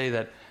of the day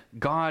that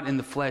God in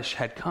the flesh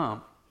had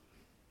come.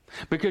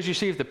 Because you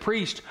see, if the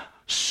priest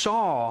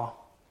saw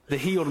the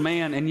healed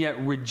man and yet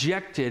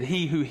rejected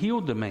he who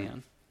healed the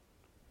man,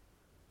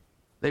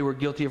 they were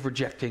guilty of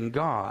rejecting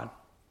God.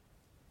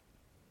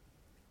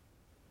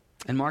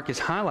 And Mark is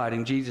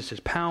highlighting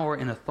Jesus' power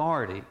and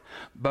authority,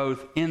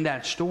 both in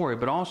that story,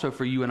 but also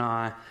for you and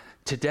I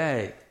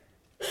today.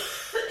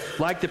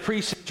 Like the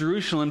priests in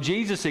Jerusalem,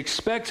 Jesus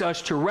expects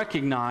us to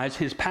recognize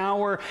his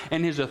power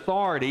and his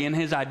authority and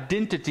his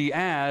identity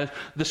as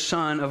the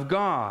Son of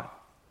God.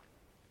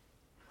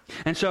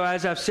 And so,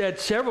 as I've said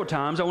several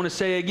times, I want to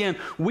say again,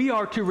 we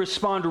are to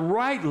respond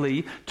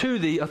rightly to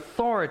the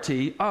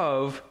authority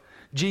of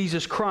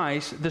Jesus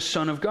Christ, the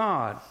Son of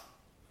God.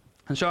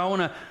 And so I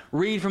want to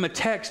read from a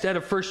text out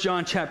of 1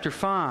 John chapter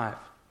 5.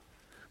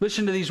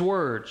 Listen to these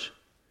words.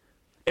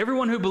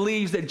 Everyone who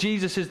believes that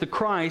Jesus is the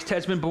Christ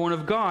has been born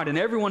of God, and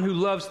everyone who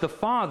loves the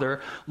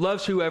Father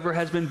loves whoever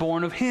has been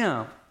born of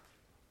him.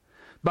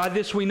 By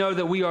this we know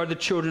that we are the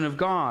children of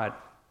God.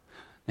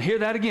 Now hear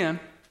that again.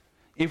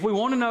 If we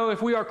want to know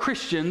if we are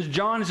Christians,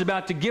 John is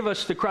about to give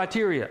us the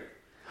criteria.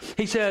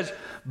 He says,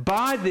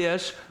 by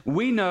this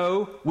we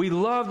know we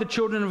love the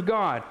children of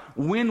God,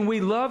 when we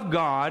love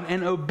God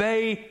and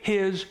obey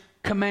his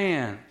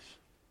commands.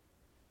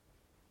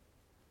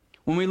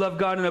 When we love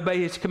God and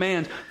obey his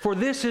commands. For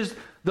this is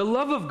the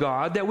love of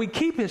God, that we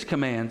keep his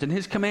commands, and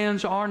his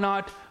commands are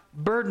not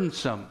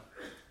burdensome.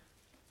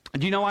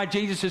 Do you know why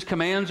Jesus'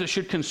 commands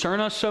should concern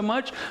us so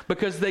much?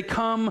 Because they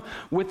come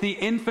with the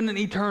infinite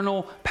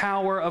eternal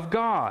power of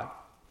God.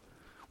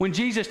 When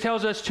Jesus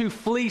tells us to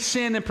flee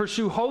sin and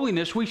pursue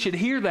holiness, we should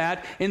hear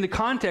that in the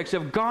context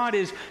of God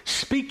is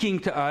speaking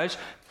to us,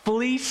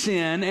 flee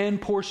sin and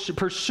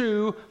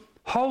pursue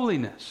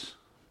holiness.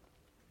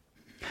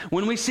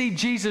 When we see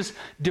Jesus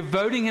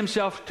devoting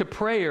himself to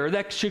prayer,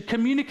 that should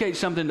communicate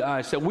something to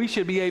us, that we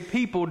should be a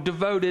people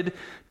devoted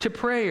to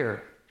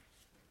prayer.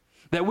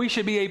 That we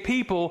should be a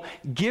people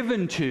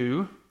given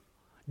to,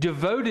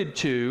 devoted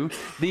to,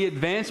 the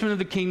advancement of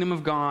the kingdom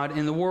of God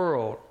in the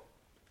world.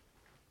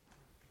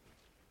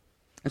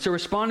 And so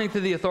responding to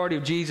the authority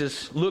of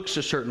Jesus looks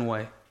a certain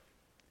way.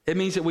 It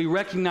means that we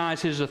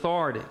recognize his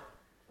authority.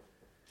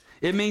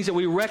 It means that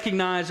we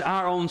recognize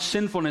our own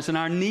sinfulness and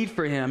our need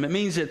for him. It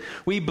means that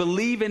we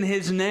believe in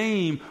his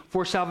name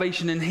for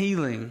salvation and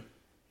healing.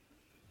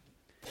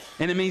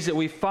 And it means that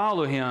we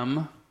follow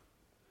him,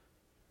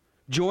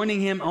 joining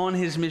him on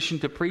his mission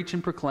to preach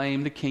and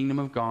proclaim the kingdom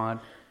of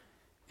God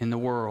in the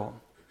world.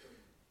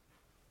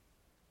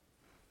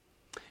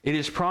 It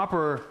is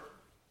proper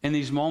in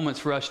these moments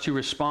for us to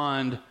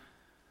respond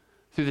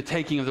through the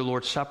taking of the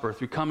Lord's Supper,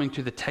 through coming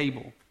to the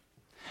table.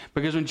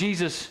 Because when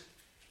Jesus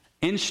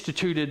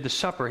instituted the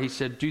supper, he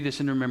said, do this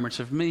in remembrance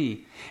of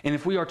me. And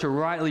if we are to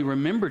rightly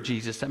remember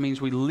Jesus, that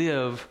means we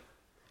live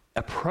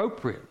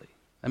appropriately.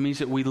 That means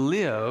that we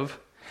live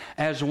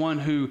as one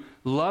who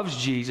loves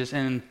Jesus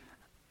and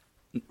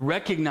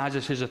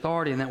recognizes his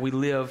authority, and that we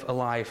live a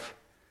life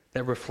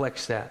that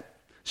reflects that.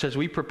 So as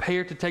we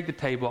prepare to take the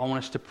table, I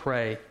want us to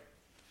pray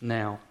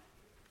now.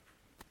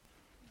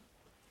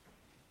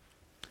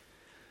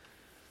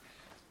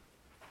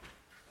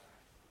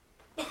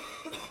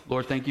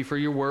 Lord, thank you for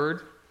your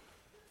word.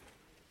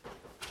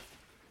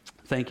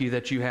 Thank you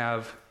that you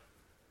have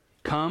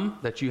come,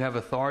 that you have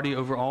authority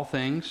over all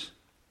things.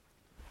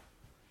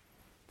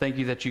 Thank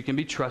you that you can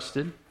be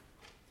trusted.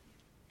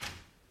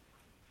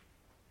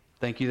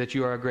 Thank you that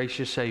you are a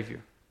gracious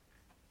Savior.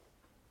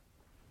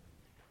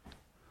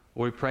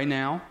 Lord, we pray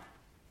now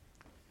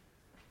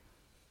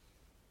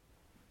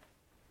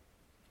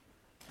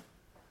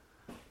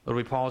Lord,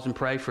 we pause and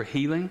pray for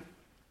healing.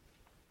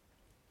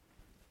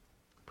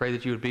 Pray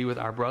that you would be with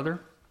our brother.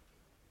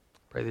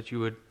 Pray that you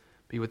would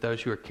be with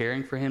those who are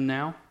caring for him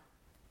now.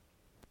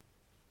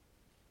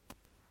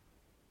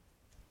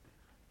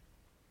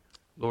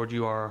 Lord,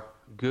 you are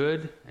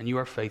good and you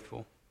are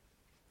faithful.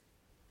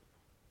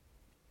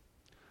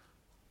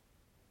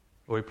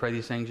 Lord, we pray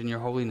these things in your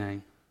holy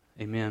name.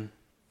 Amen.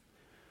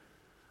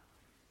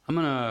 I'm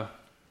going to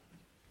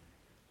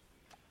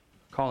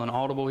call an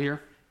audible here.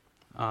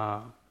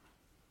 So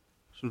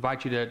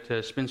invite you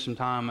to spend some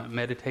time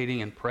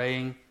meditating and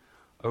praying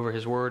over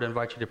his word. I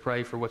invite you to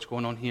pray for what's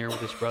going on here with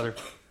this brother.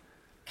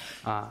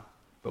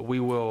 But we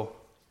will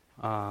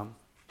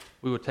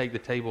take the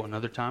table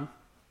another time.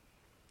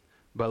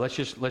 But let's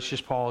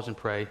just pause and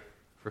pray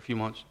for a few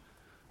moments.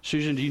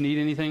 Susan, do you need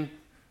anything?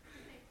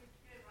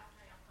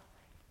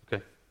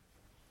 Okay.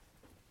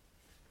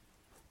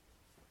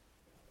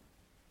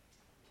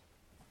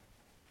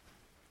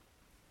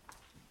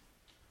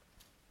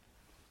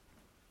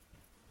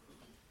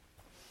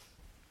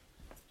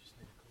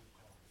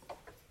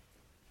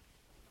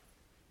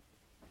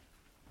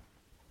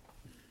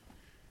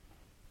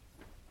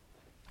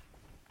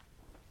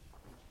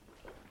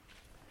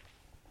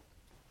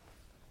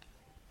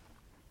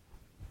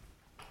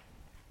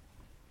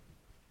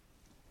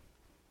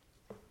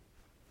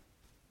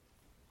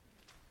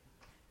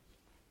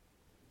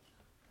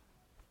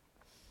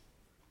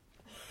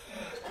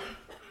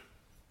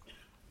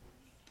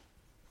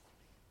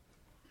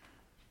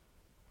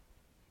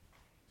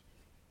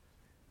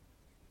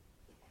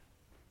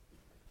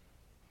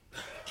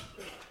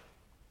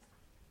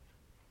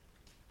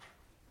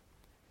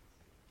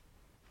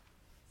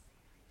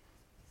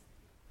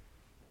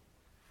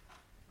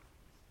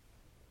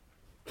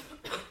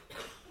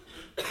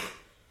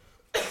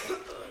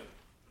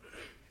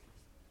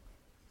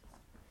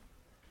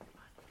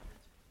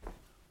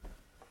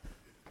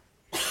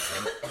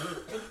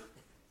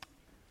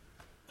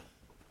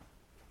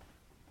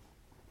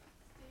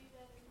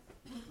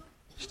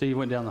 Steve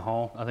went down the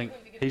hall. I think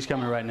he's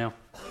coming right now.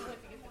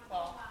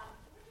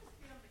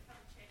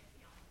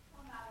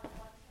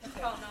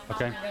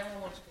 Okay.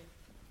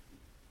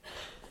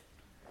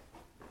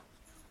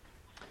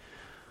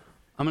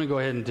 I'm going to go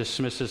ahead and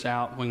dismiss this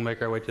out. We can make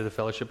our way to the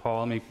fellowship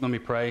hall. Let me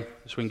pray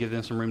so we can give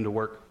them some room to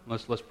work.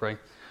 Let's pray.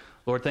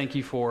 Lord, thank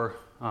you for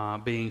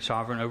being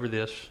sovereign over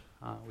this.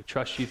 We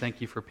trust you.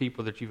 Thank you for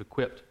people that you've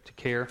equipped to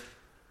care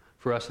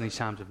for us in these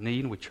times of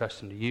need. We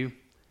trust into you.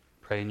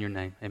 Pray in your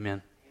name.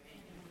 Amen.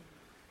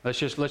 Let's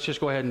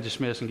just go ahead and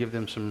dismiss and give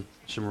them some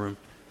room.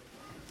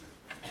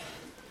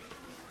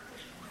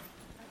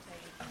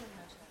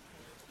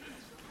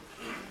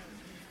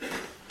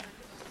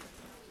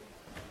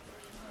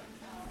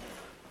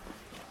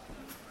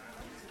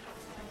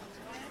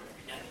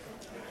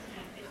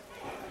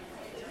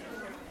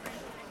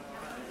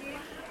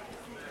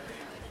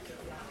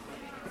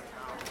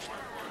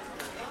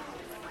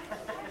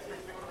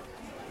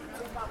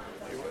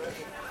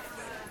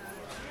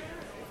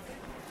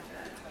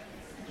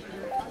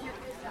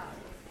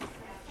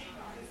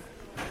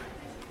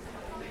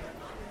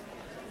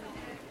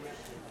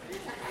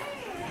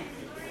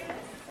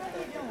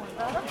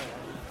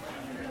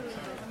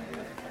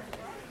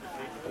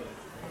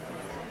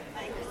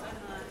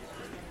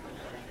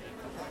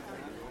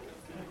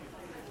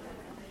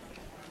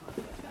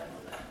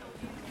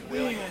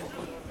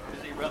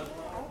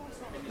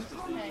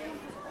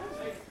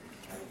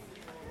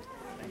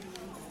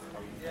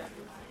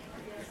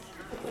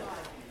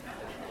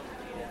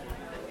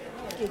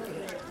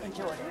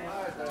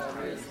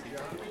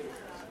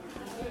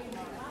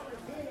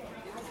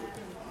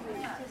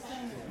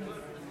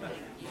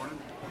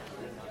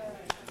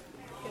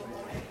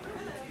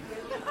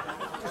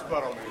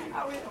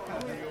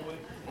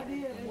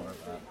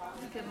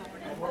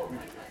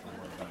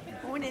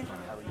 Morning.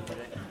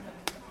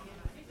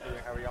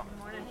 How are y'all?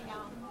 Morning.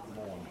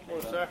 Hello,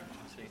 sir.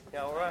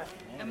 Y'all all right?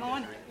 Good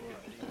morning.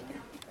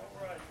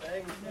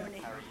 Hey.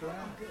 Morning. How are you?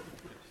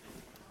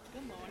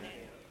 Good morning.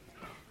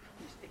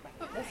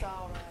 That's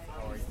all right.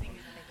 How are you?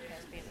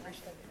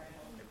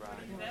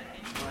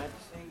 Glad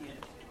to see you.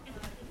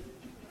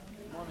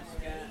 Morning,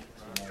 Scott.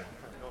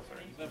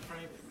 Is that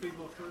Frank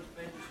People First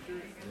Baptist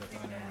Church?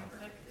 Yes, I am.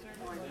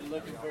 They're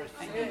looking for a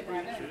senior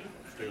preacher.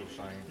 Still the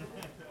same.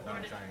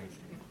 Don't change.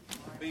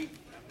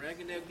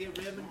 Reckon they'll get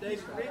Reverend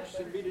David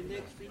Richardson to be the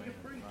next senior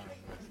preacher.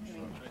 Good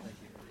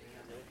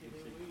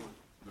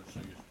to see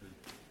you, too.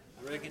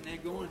 I reckon they're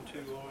going to,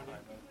 aren't they?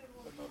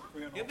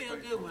 He'll be a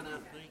good one, I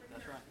think.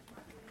 That's right.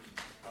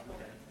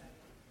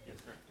 Yes,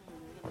 sir.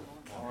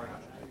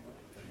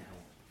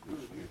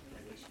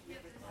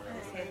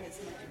 Just had this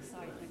much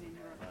excitement in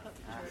your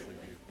church.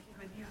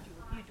 But you do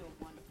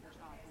a wonderful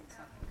job on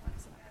something like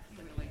that. You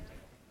really do.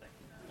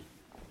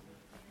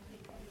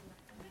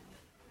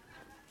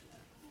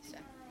 So,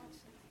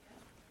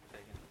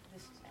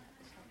 this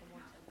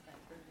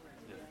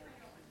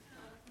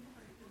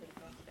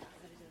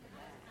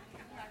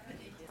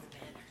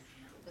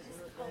is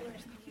the one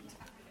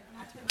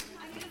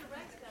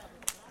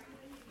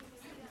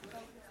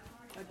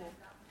that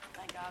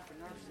thank God for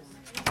nurses.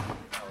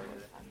 How are you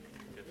this morning?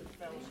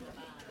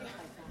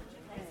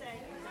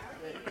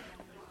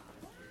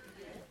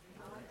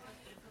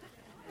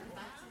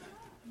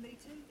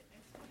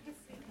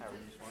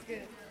 Good. Good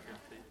to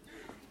see you.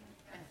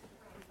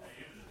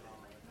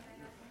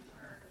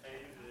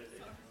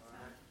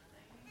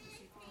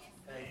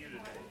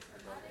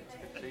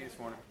 Good to see you this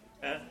morning.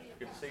 Huh?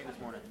 Good to see you this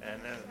morning. I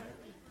know.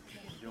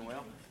 Doing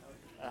well?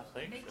 I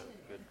think so.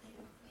 Good.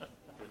 Good.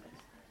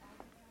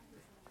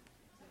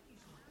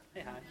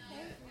 Hey, hi.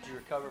 Did you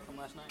recover from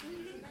last night?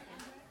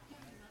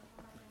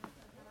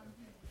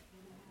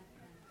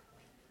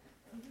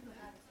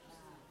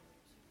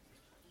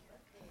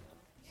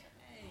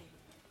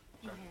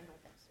 You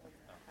handled that so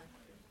well.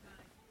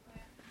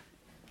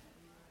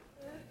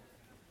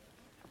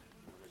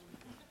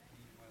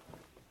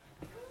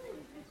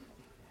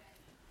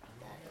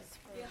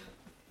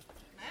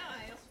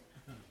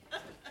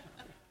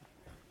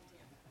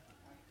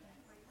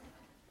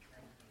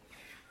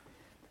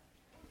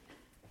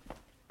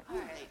 All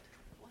right.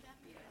 What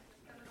happened?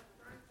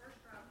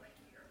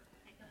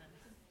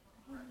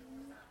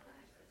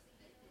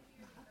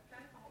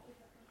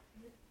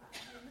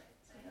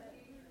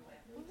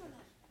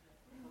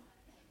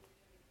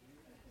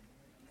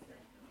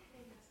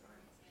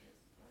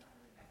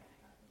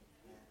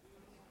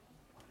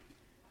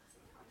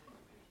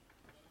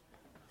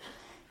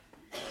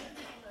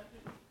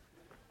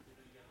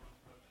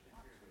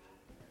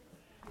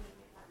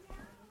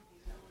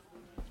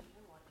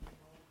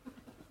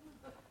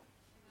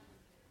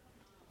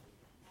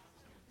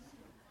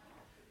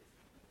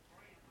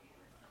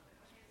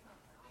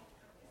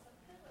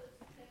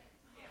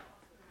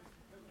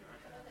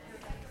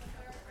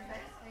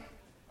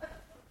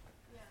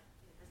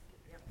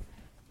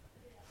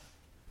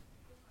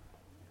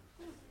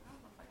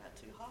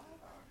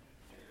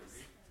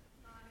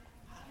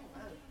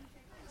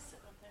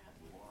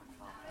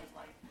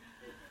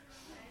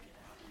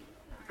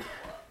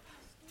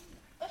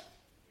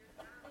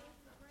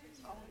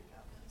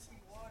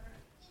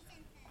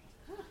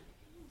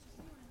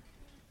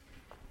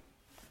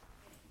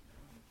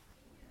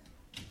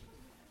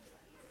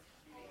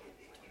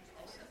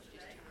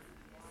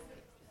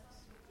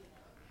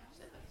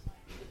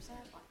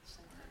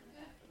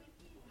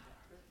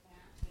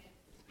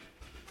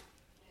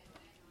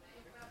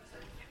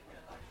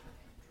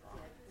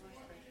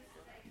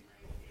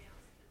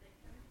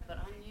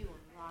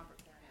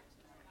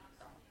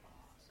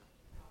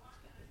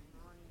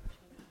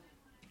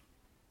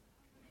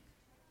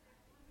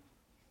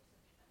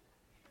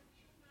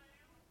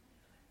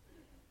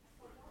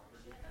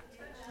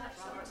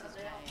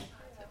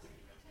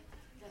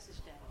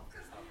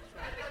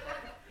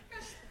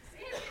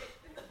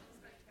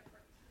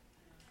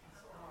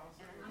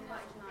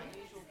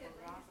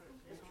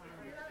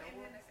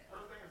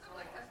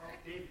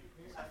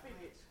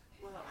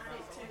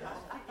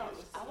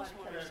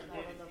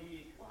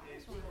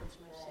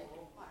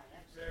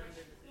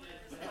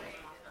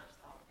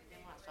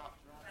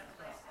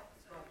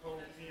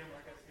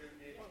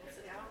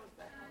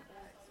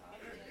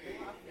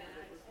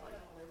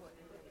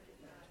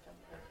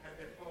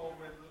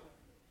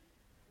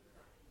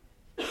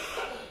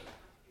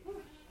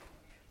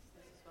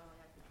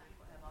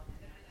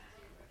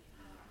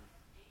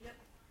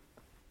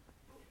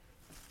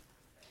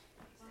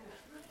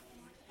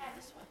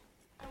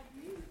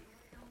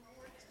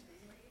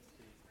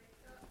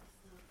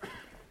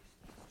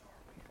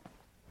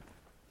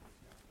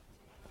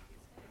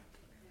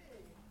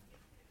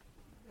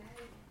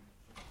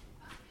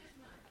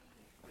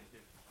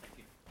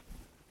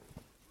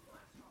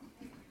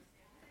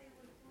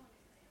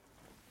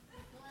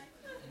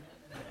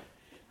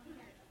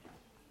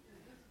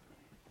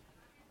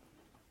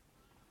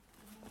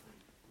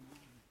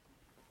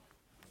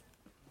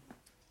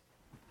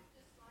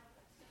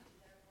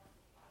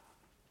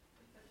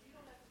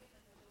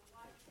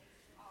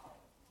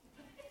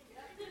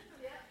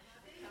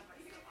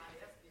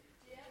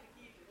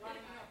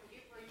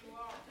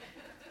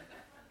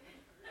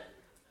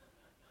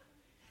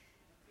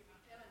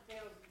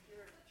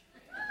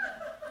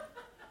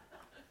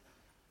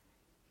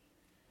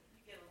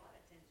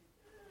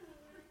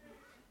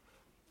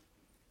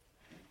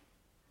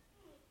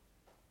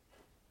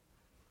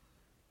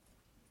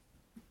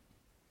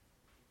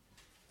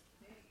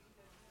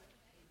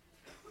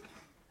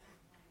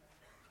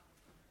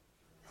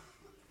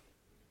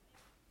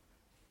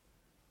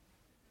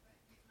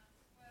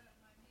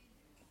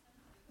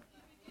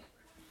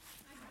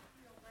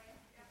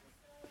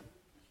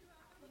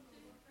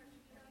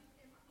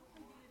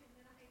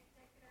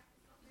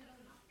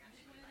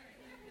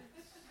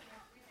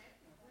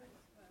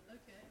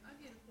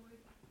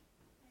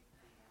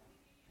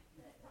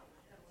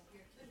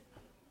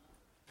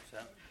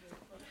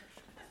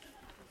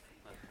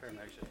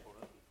 Paramedics just pulled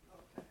up.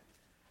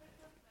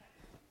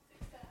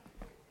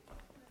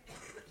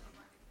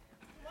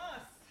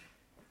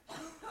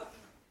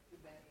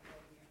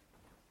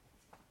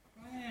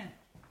 Come in.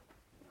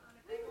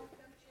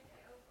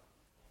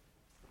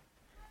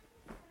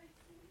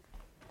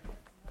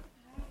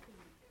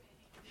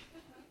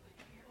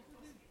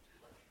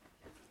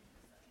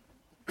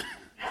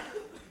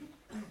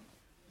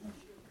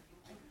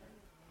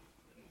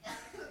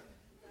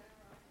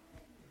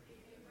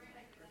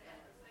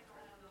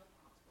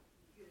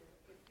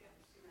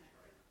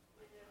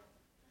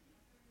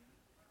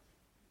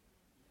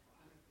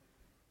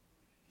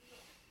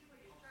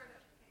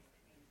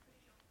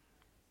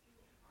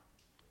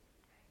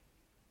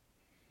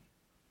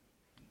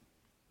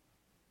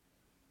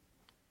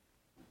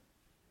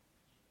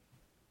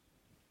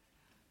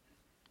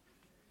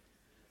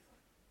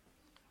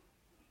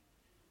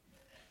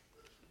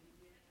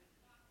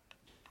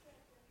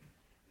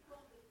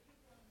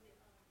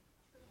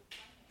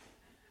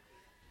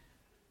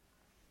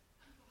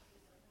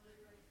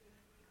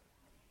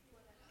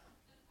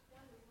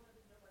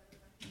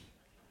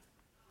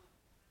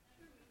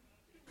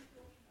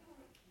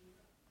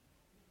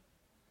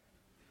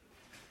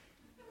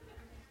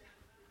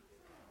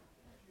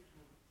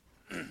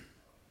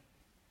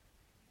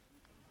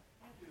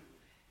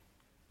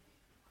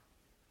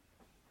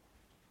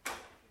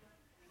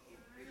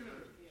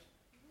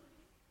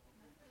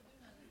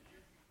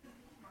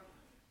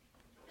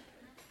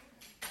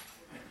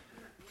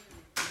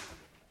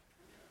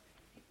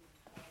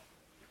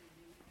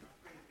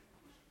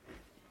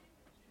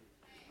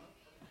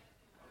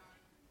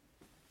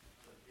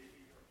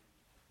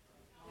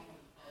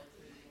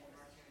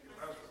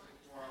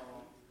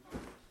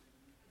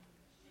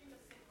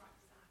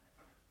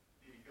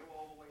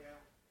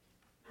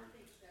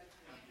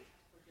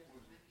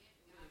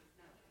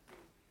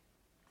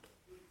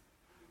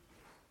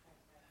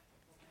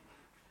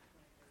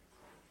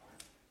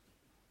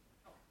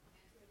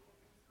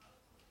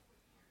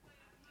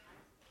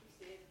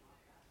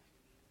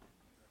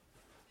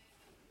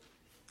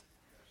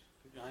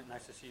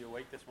 Nice to see you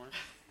awake this morning.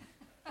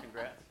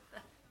 Congrats.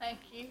 Thank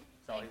you.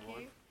 That's all Thank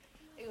he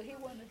you. He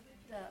won the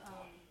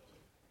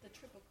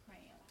Triple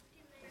Crown,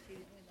 which he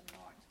didn't win the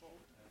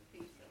Martinsville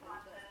piece of it.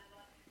 But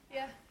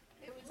yeah,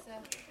 it was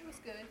good. It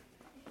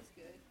was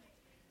good.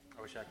 I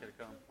wish I could have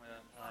come. Yeah,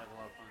 I had a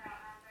lot of fun.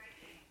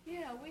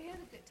 Yeah, we had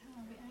a good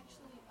time. We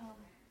actually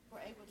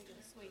were able to get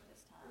a suite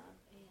this time,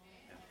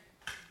 and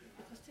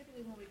because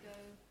typically when we go,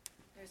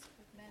 there's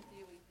with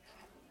Matthew, we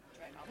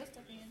drag all this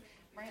stuff in,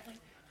 Brantley,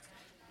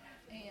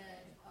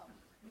 and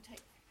we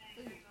take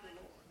food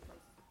galore because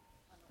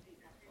I don't eat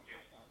my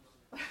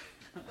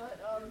hot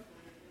dogs.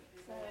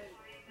 But so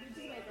we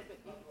do make it a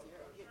bit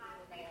easier getting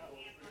in and out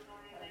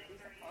at a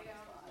decent parking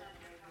spot.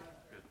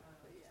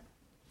 But yeah,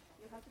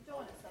 you'll have to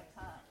join us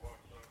sometime.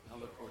 I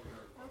look forward to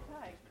it.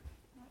 Okay,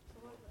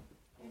 absolutely.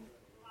 And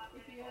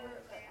if you ever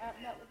out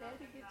and out with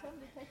Daddy, get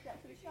somebody to take you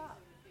out to the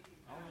shop.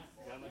 Oh,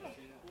 yeah, I'd like to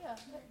see that. Yeah,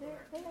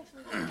 they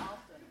actually live in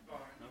Austin,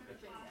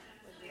 Virginia.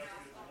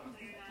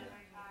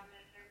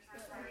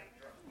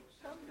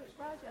 Some of the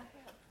guys I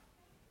have.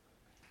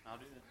 I'll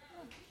do that.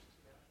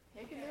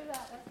 You can do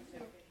that, that's for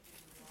sure.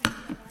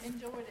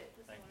 Enjoyed it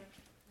this Thank you. morning.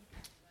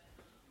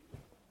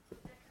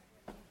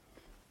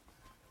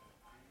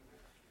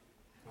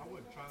 I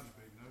wasn't trying to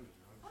be nosy,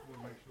 I just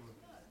want to make sure that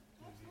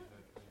you need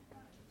that thing.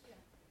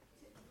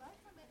 Last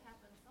time that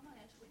happened, somebody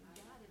actually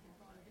got it and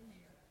brought it in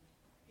there.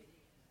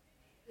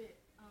 That,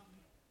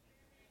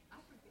 I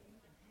forget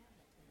even have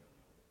it.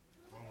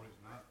 One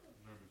reason I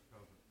nervous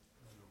because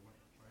it, went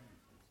to training,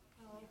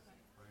 Oh, okay.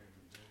 training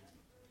and day.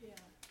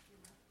 Yeah.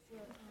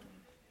 Well,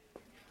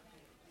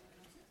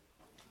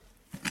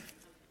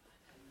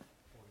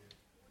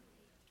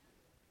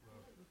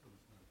 Well, this was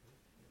not good.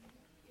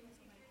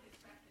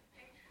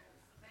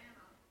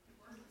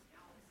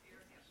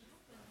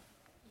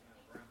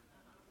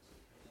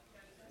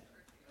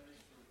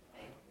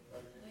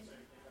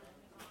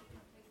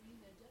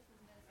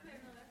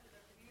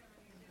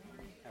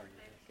 How are you?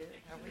 Good.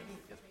 How are you?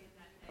 Yes.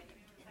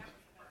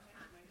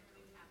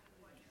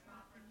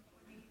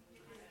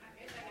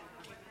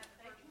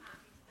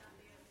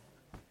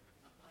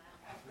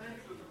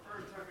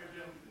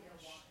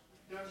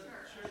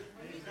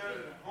 He's done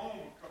it at home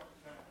a couple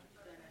times.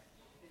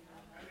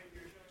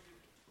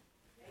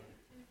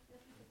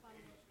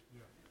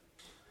 Yeah.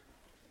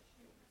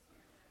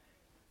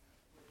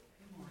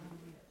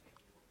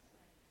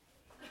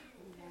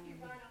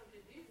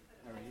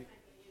 How are you?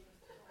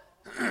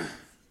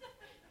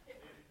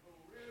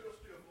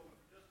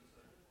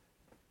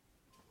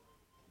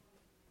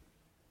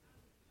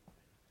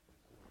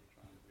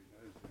 Trying to be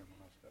nosy, and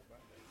when I step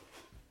back there,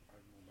 I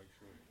just want to make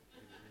sure it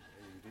is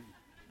AED.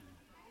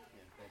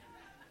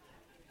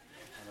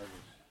 I know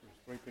there's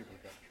three people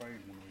that got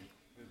trained when we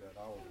did that.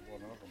 I was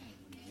one of them,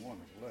 and one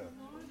has left.